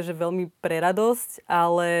naozaj, že veľmi pre radosť,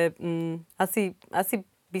 ale asi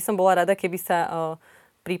by som bola rada, keby sa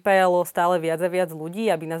pripájalo stále viac a viac ľudí,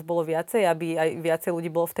 aby nás bolo viacej, aby aj viacej ľudí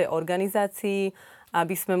bolo v tej organizácii,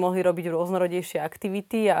 aby sme mohli robiť rôznorodejšie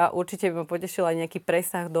aktivity a určite by ma potešil aj nejaký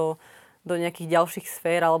presah do nejakých ďalších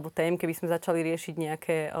sfér alebo tém, keby sme začali riešiť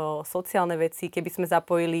nejaké sociálne veci, keby sme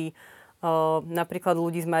zapojili napríklad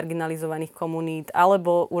ľudí z marginalizovaných komunít,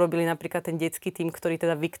 alebo urobili napríklad ten detský tím, ktorý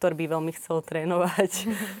teda Viktor by veľmi chcel trénovať.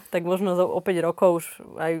 Tak možno o 5 rokov už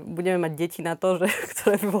aj budeme mať deti na to,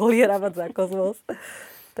 ktoré by mohli hrávať za Kozmos.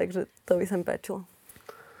 Takže to by sa mi páčilo.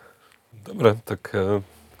 Dobre, tak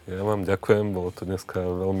ja vám ďakujem. Bolo to dneska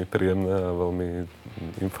veľmi príjemné a veľmi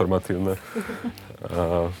informatívne.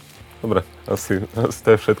 A dobre, asi to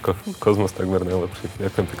je všetko. Kozmos takmer najlepší.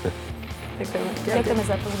 Ďakujem pekne. Ďakujeme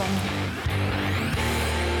za pozvanie.